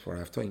open just for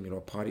half time.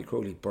 Paddy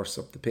Crowley bursts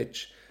up the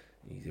pitch.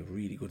 He's a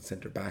really good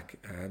centre back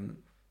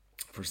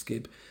for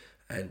Skib,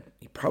 and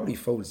he probably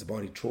fouls the ball.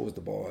 He throws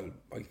the ball,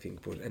 I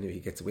think, but anyway, he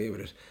gets away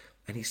with it.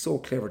 And he's so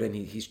clever. Then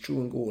he's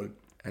through in goal,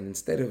 and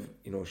instead of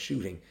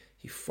shooting,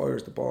 he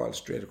fires the ball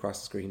straight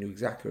across the screen. He knew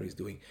exactly what he's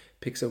doing.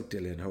 Picks out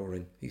Dylan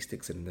Howard, he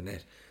sticks it in the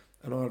net,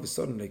 and all of a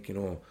sudden,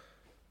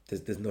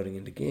 there's nothing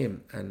in the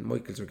game. And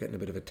Michael's are getting a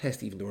bit of a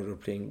test, even though they're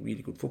playing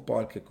really good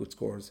football, kick good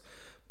scores.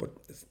 But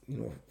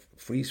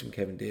frees from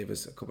Kevin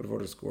Davis, a couple of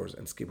other scores,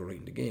 and Skib are right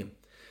in the game.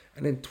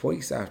 And then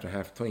twice after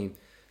half time,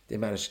 they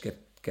managed to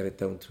get it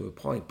down to a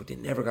point, but they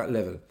never got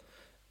level.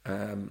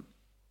 And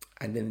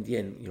then in the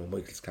end,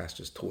 Michael's class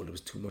just told it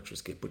was too much for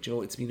Skip. But,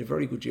 it's been a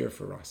very good year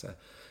for Rossa,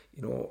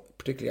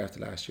 particularly after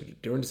last year.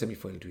 They were in the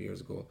semi-final 2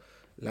 years ago.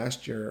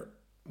 Last year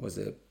was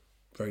a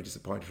very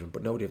disappointing for them,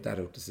 but now they have that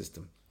out of the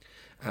system.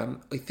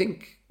 I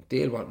think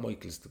they'll want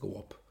Michael's to go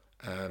up.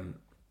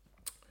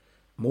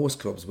 Most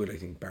clubs will, I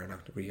think, bar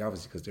Nottingham Green,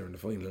 obviously, because they're in the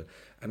final.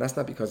 And that's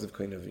not because of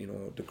kind of,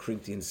 the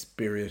Corinthian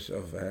spirit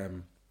of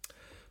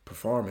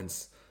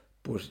performance,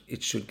 but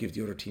it should give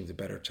the other teams a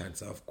better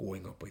chance of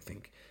going up, I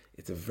think.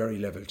 It's a very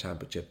level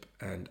championship,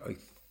 and I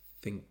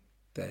think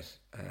that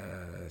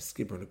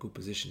Skib are in a good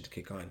position to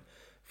kick on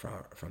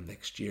from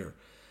next year.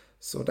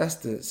 So that's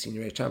the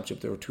Senior A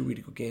Championship. There were 2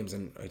 really good games,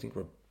 and I think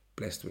we're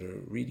blessed with a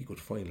really good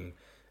final.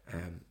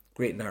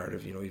 Great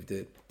narrative, you know, you've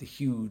the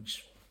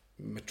huge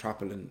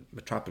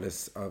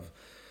metropolis of,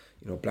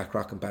 you know,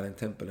 Blackrock and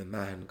Ballintemple and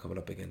Mahon coming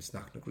up against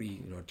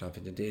Knocknagree. You know, John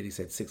Fintan Daly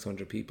said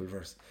 600 people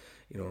versus,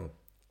 you know,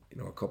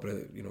 a couple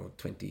of,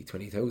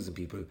 20,000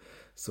 people.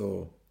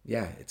 So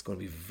yeah, it's going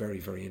to be very,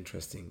 very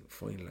interesting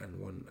final, and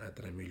one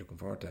that I'm really looking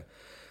forward to.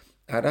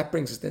 That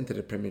brings us then to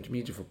the Premier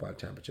Intermediate Football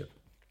Championship.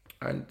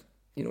 And,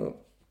 you know,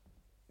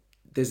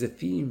 there's a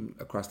theme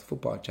across the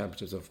football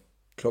championships of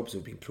clubs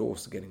who've been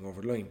close to getting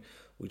over the line.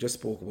 We just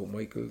spoke about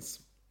Michael's,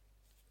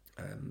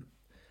 and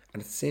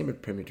it's the same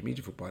at Premier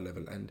Intermediate football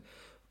level. And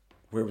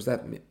where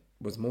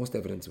was most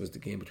evidence was the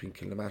game between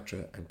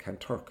Kilnamatra and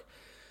Kanturk.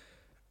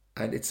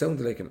 And it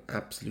sounded like an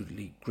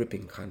absolutely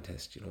gripping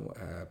contest, you know.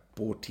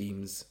 Both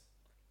teams,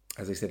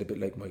 as I said, a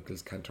bit like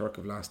Michael's, Kanturk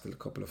have lost a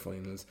couple of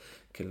finals.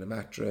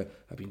 Kilnamatra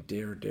have been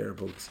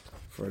thereabouts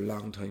for a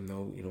long time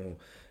now. You know,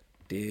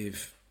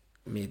 they've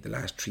made the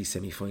last 3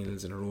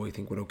 semi-finals in a row, I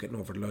think, without getting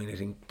over the line. I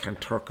think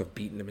Kanturk have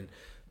beaten them in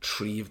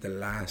 3 of the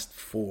last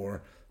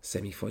 4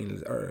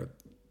 semi-finals, or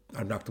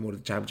knocked them out of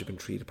the championship in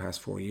 3 of the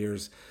past 4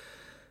 years.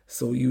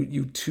 So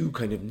you 2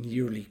 kind of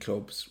nearly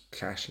clubs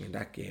clashing in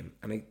that game.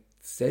 And I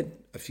said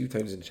a few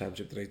times in the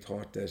championship that I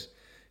thought that,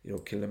 you know,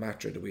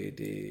 Kilnamatra, the way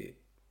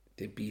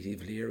they beat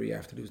Ivleary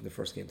after losing the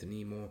first game to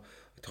Nemo,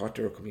 I thought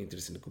they were coming into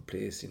this in a good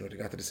place. You know, they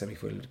got to the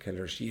semi-final to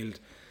Kildare Shield.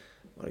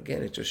 But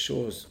again, it just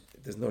shows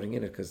there's nothing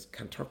in it, because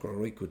Kanturk are a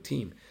right good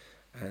team.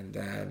 And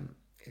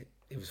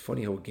it was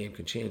funny how a game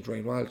can change.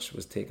 Ryan Walsh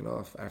was taken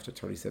off after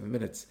 37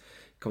 minutes,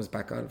 comes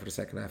back on for the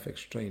second half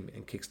extra time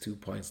and kicks 2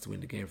 points to win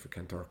the game for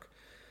Kanturk.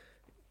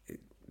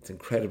 It's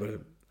incredible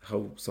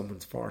how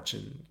someone's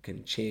fortune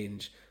can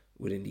change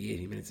within the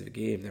 80 minutes of a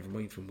game, never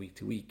mind from week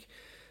to week.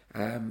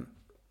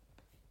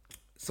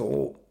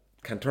 So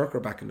Kanturk are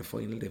back in the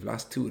final. They've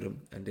lost 2 of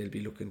them, and they'll be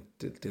looking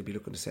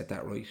to set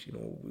that right. You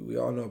know, we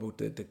all know about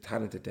the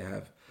talent that they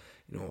have.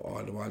 You know,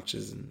 all the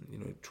Walshes, and, you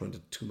know, throwing the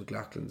 2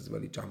 McLaughlins as well.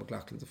 John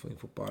McLaughlin's a fine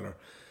footballer.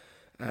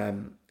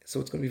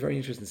 So it's going to be very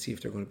interesting to see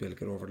if they're going to be able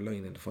to get over the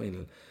line in the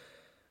final.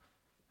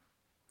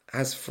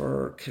 As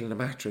for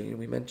Kilnamatra, you know,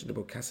 we mentioned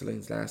about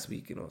Castlelyons last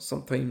week. You know,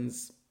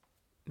 sometimes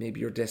maybe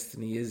your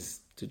destiny is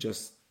to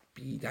just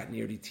be that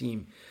nearly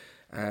team.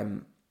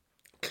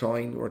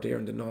 Cloyne were there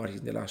in the noughties,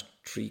 and they lost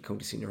 3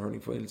 county senior hurling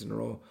finals in a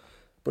row.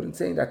 But in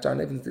saying that, John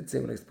Evans did say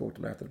when I spoke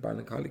to him after the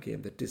Ballincollig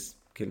game that this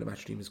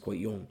Kilnamatra team is quite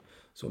young.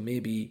 So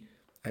maybe,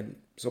 and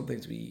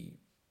sometimes we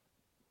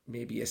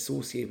maybe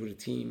associate with a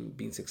team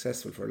being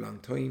successful for a long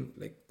time,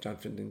 like John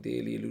Fintan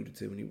Daly alluded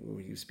to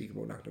when you speak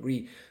about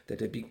Knocknagree,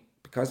 that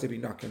because they've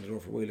been knocking it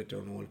over for a while, that they're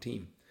an old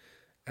team,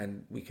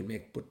 and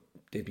but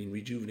they've been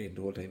rejuvenating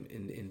the whole time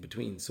in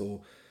between.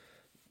 So,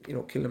 you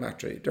know,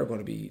 Kilnamatra, they're going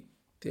to be,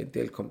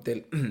 they'll come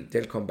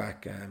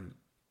back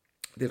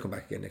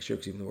again next year,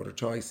 because even though other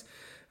choice,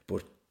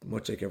 but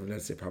much like everyone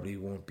else, they probably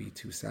won't be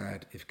too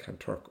sad if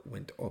Kanturk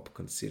went up,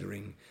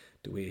 considering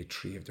the way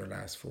 3 of their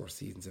last 4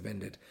 seasons have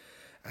ended.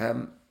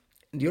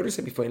 In the other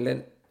semi-final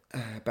then,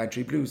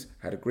 Bantry Blues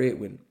had a great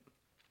win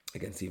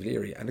against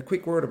Ivleary. And a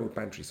quick word about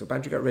Bantry. So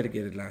Bantry got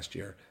relegated last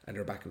year, and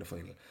they're back in the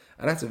final.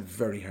 And that's a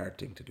very hard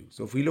thing to do.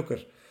 So if we look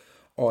at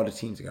all the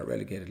teams that got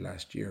relegated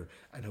last year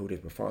and how they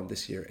performed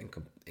this year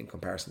in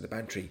comparison to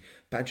Bantry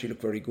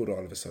looked very good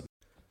all of a sudden.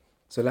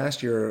 So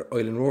last year,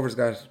 Island Rovers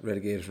got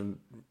relegated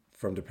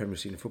from the Premier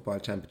Senior Football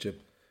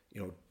Championship.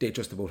 You know, they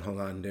just about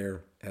hung on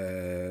there,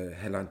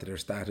 held on to their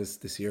status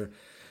this year.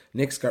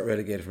 Nix got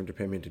relegated from the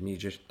Premier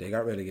Intermediate. They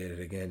got relegated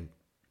again.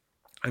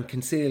 And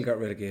Kinsale got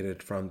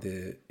relegated from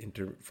the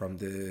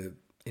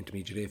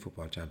Intermediate A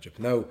Football Championship.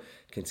 Now,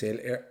 Kinsale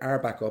are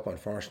back up,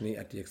 unfortunately,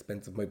 at the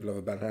expense of my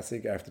beloved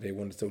Ballinhassig after they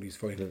won the Southeast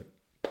final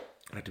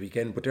at the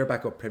weekend. But they're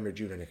back up Premier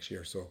Junior next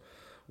year, so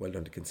well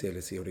done to Kinsale.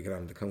 Let's see how they get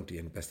on in the county,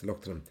 and best of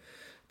luck to them.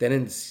 Then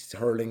in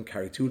hurling,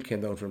 Carrigtwohill came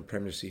down from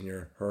Premier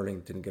Senior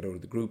hurling, didn't get out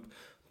of the group.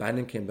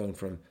 Bandon came down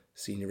from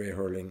Senior A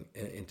hurling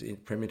into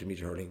Premier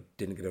Intermediate hurling,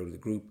 didn't get out of the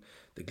group.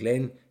 The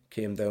Glen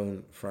came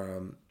down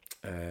from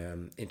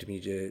Premier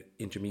Intermediate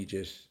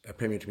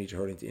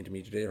hurling to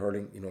Intermediate A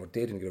hurling. You know,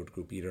 they didn't get out of the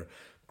group either.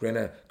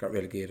 Grenna got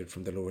relegated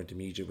from the lower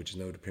intermediate, which is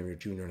now the Premier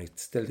Junior, and I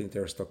still think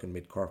they're stuck in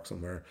mid-Cork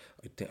somewhere.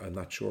 I'm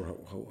not sure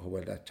how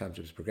well that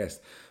championship has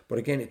progressed. But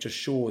again, it just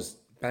shows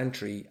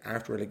Bantry,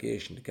 after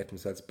relegation, to get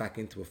themselves back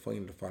into a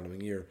final the following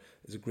year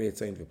is a great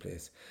sign of a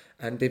place.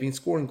 And they've been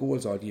scoring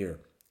goals all year,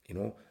 you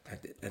know,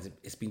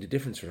 it's been the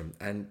difference for them.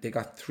 And they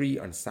got 3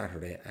 on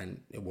Saturday and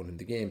they won in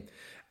the game.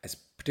 As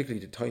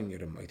particularly the timing of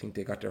them, I think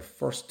they got their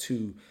first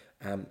 2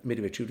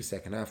 midway through the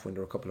second half when they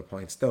were a couple of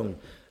points down,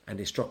 and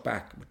they struck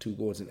back with 2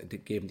 goals, and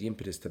it gave them the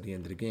impetus to the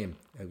end of the game.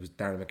 It was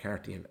Darren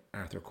McCarthy and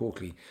Arthur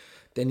Coakley.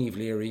 Then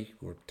Ivleary,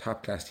 who are a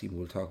top class team,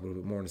 we'll talk about a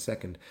bit more in a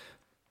second,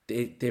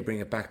 they bring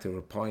it back to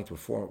a point with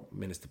 4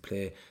 minutes to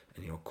play,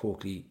 and, you know,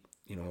 Coakley,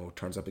 you know,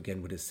 turns up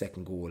again with his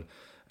second goal,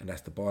 and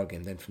that's the ball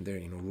game. Then from there,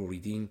 you know, Rory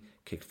Dean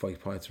kicked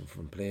 5 points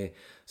from play.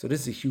 So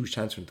this is a huge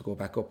chance for them to go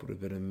back up with a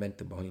bit of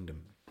momentum behind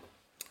them.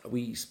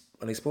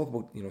 And I spoke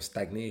about,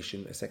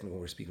 stagnation a second ago.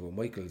 We were speaking about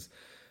Michaels,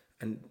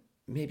 and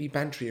maybe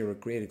Bantry are a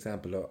great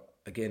example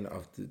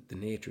of the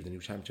nature of the new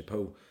championship.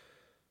 How,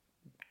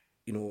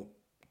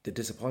 the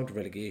disappointment of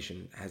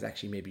relegation has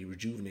actually maybe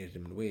rejuvenated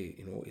them in a way.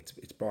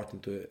 It's brought them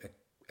to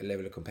a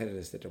level of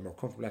competitiveness that they're more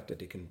comfortable at, that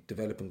they can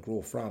develop and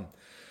grow from,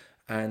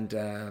 and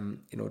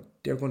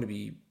they're going to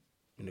be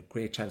in a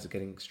great chance of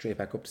getting straight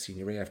back up to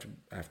Senior A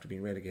after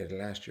being relegated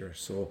last year.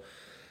 So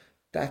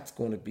that's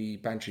going to be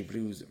Bantry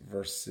Blues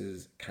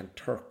versus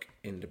Kanturk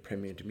in the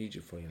Premier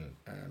Intermediate final.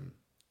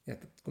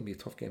 That's going to be a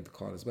tough game to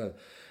call as well.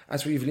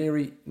 As for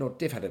Ivleary,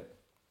 they've had a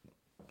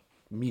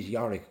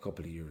meteoric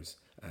couple of years,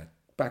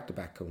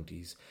 back-to-back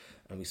counties,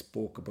 and we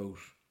spoke about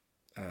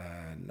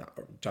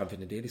John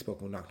Finnan Daly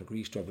spoke about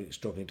Knocknagree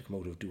struggling to come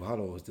out of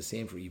Duhallow. It was the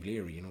same for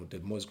Ivleary. The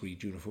Musgrave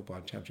Junior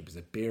Football Championship is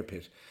a bear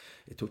pit.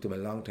 It took them a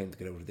long time to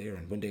get out of there,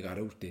 and when they got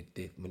out,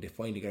 when they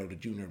finally got out of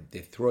junior, they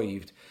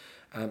thrived.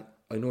 I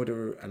know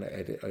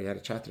I had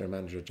a chat to their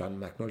manager John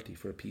McNulty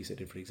for a piece I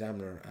did for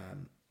Examiner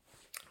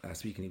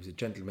last week, and he was a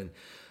gentleman.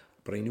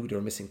 But I knew they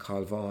were missing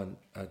Carl Vaughan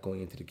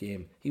going into the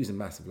game. He was a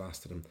massive loss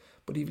to them.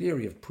 But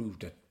Ivleary have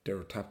proved that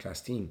they're a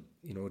top-class team.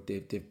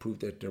 They've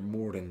proved that they're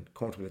more than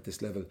comfortable at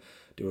this level.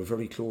 They were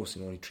very close,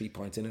 only 3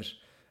 points in it.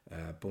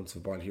 Bunts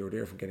of ball here or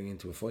there from getting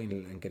into a final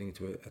and getting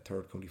into a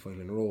third county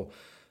final in a row.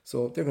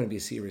 So they're going to be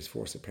a serious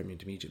force at Premier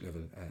Intermediate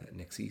level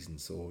next season.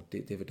 So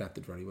they've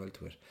adapted very well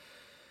to it.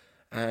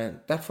 And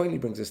that finally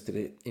brings us to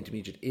the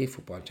Intermediate A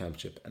Football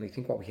Championship. And I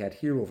think what we had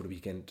here over the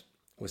weekend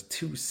was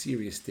 2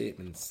 serious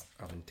statements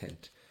of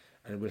intent.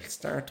 And we'll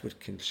start with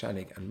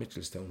Kilshannig and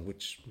Mitchelstown,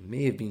 which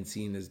may have been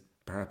seen as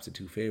perhaps the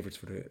 2 favourites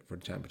for the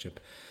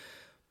championship.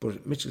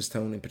 But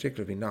Mitchelstown in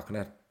particular have been knocking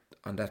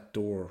on that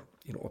door,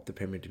 up the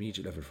Premier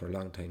Intermediate level for a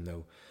long time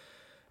now.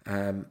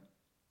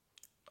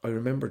 I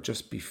remember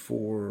just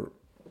before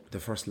the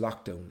first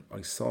lockdown,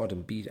 I saw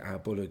them beat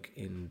Bullock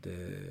in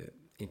the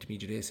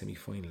Intermediate A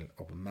semi-final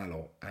up in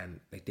Mallow, and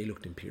they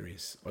looked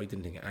imperious. I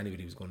didn't think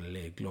anybody was going to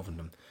lay a glove on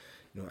them.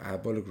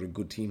 Bullock were a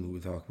good team who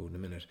we'll talk about in a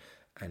minute,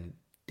 and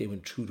they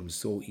went through them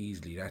so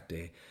easily that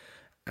day.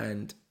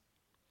 And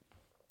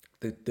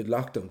the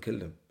lockdown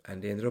killed them,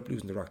 and they ended up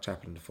losing to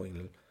Rockchapel in the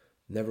final.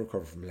 Never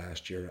recovered from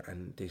last year,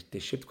 and they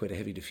shipped quite a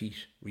heavy defeat,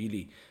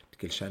 really, to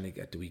Kilshannig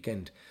at the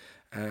weekend.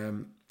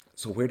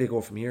 So where they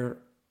go from here,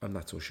 I'm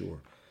not so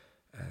sure.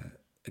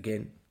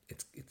 Again,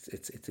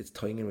 it's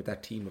tying in with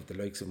that team of the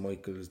likes of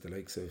Michaels, the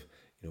likes of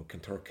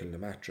Kanturk,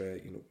 Kilnamatra,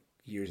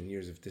 years and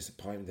years of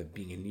disappointment of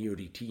being a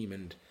nearly team,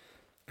 and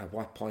at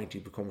what point do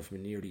you become from a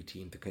nearly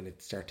team to kind of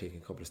start taking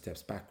a couple of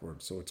steps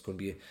backwards. So it's going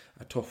to be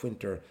a tough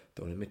winter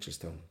down in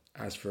Mitchelstown.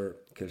 As for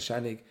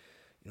Kilshannig,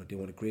 they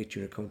won a great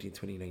junior county in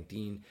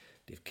 2019.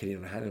 They've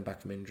Killian O'Hanlon back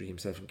from injury.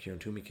 Himself and Kieran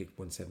Toomey kicked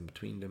 1-7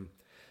 between them.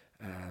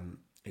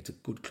 It's a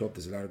good club.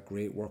 There's a lot of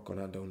great work going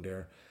on down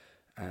there.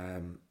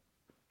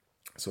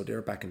 So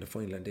they're back in the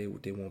final, and they'll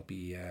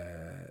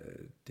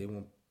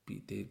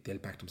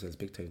back themselves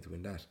big time to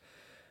win that.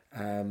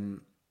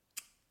 And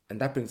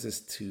that brings us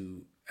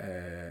to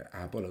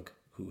Bullock,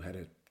 who had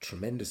a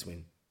tremendous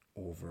win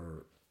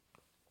over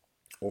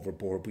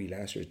Borbui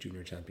last year's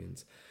junior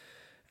champions.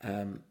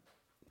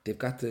 They've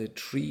got the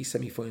 3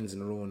 semi-finals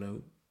in a row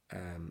now.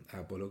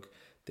 Bullock,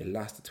 they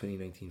lost the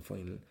 2019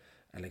 final,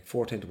 and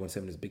 4-10 to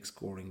 1-7 is big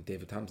scoring.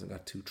 David Thompson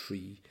got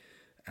 2-3.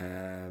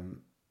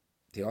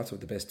 They also have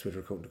the best Twitter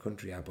account in the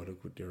country,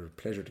 Bullock. They're a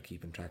pleasure to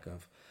keep in track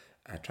of.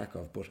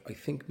 But I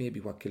think maybe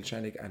what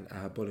Kilshannig and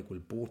Bullock will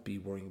both be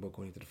worrying about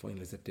going into the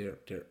final is that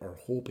they're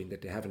hoping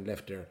that they haven't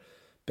left their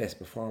best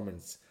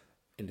performance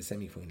in the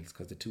semi-finals,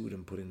 because the two of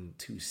them put in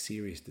 2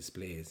 serious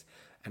displays,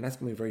 and that's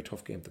going to be a very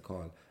tough game to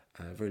call.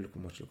 Very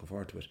much looking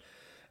forward to it.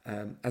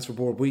 As for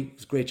Borbui,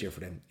 it's a great year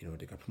for them.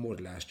 They got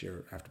promoted last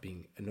year after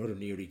being another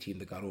nearly team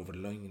that got over the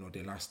line.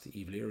 They lost to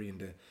Ivleary in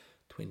the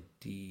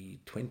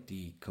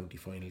 2020 county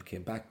final,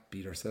 came back,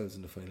 beat ourselves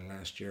in the final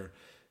last year,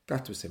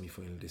 got to a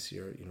semi-final this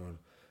year.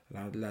 A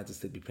lot of the lads will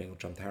still be playing with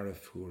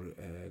Drumtariff, who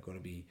are going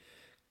to be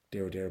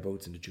there or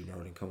thereabouts in the junior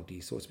hurling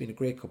county. So it's been a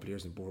great couple of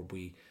years in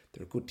Borbui.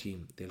 They're a good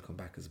team. They'll come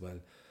back as well.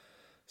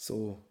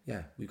 So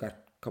yeah, we've got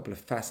a couple of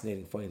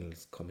fascinating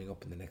finals coming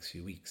up in the next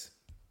few weeks.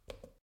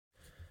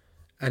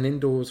 And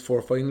in those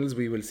 4 finals,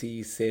 we will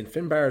see St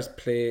Finbarrs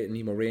play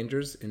Nemo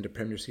Rangers in the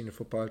Premier Senior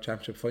Football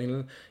Championship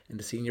final. In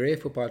the Senior A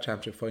Football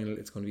Championship final,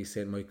 it's going to be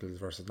St Michael's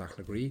versus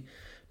Knocknagree.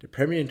 The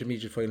Premier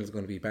Intermediate final is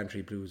going to be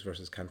Bantry Blues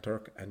versus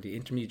Kanturk, and the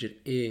Intermediate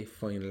A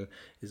final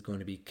is going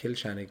to be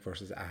Kilshannig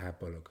versus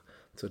Bullock.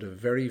 So the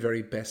very,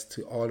 very best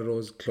to all of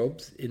those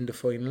clubs in the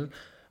final.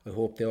 I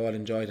hope they all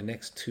enjoy the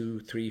next 2,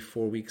 3,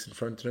 4 weeks in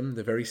front of them.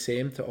 The very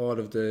same to all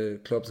of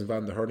the clubs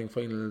involved in the hurling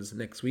finals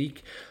next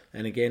week,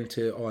 and again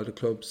to all the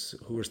clubs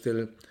who are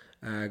still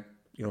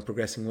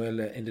progressing well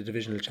in the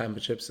divisional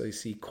championships. I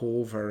see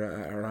Cove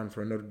are on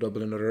for another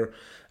double, another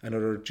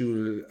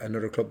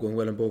club going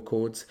well in both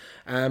codes.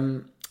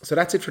 So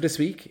that's it for this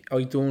week.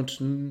 We'll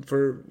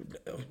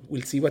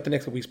see what the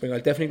next weeks bring. I'll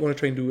definitely going to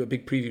try and do a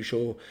big preview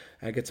show,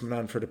 get someone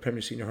on for the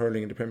Premier Senior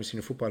Hurling and the Premier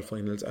Senior Football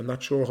finals. I'm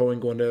not sure how I'm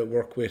going to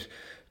work with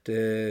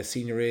the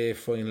Senior A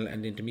final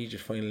and the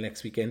Intermediate final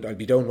next weekend. I'll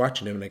be down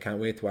watching them and I can't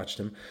wait to watch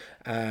them.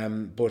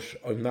 But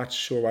I'm not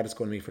sure what it's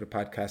going to be for the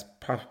podcast.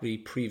 Probably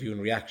preview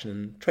and reaction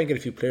and try and get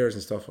a few players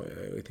and stuff.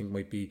 I think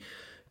might be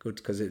good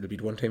because it'll be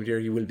the one time of year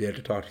you will be able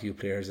to talk to a few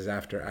players is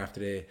after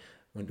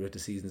when the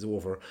season's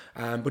over.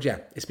 But yeah,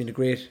 it's been a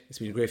great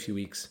few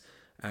weeks.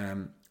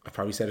 I've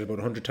probably said it about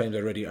 100 times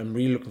already. I'm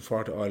really looking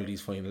forward to all of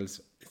these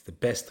finals. It's the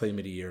best time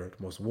of the year,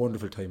 the most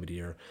wonderful time of the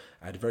year.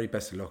 The very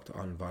best of luck to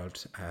all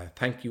involved.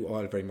 Thank you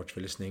all very much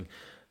for listening.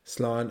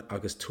 Slán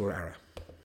agus Túr Ara.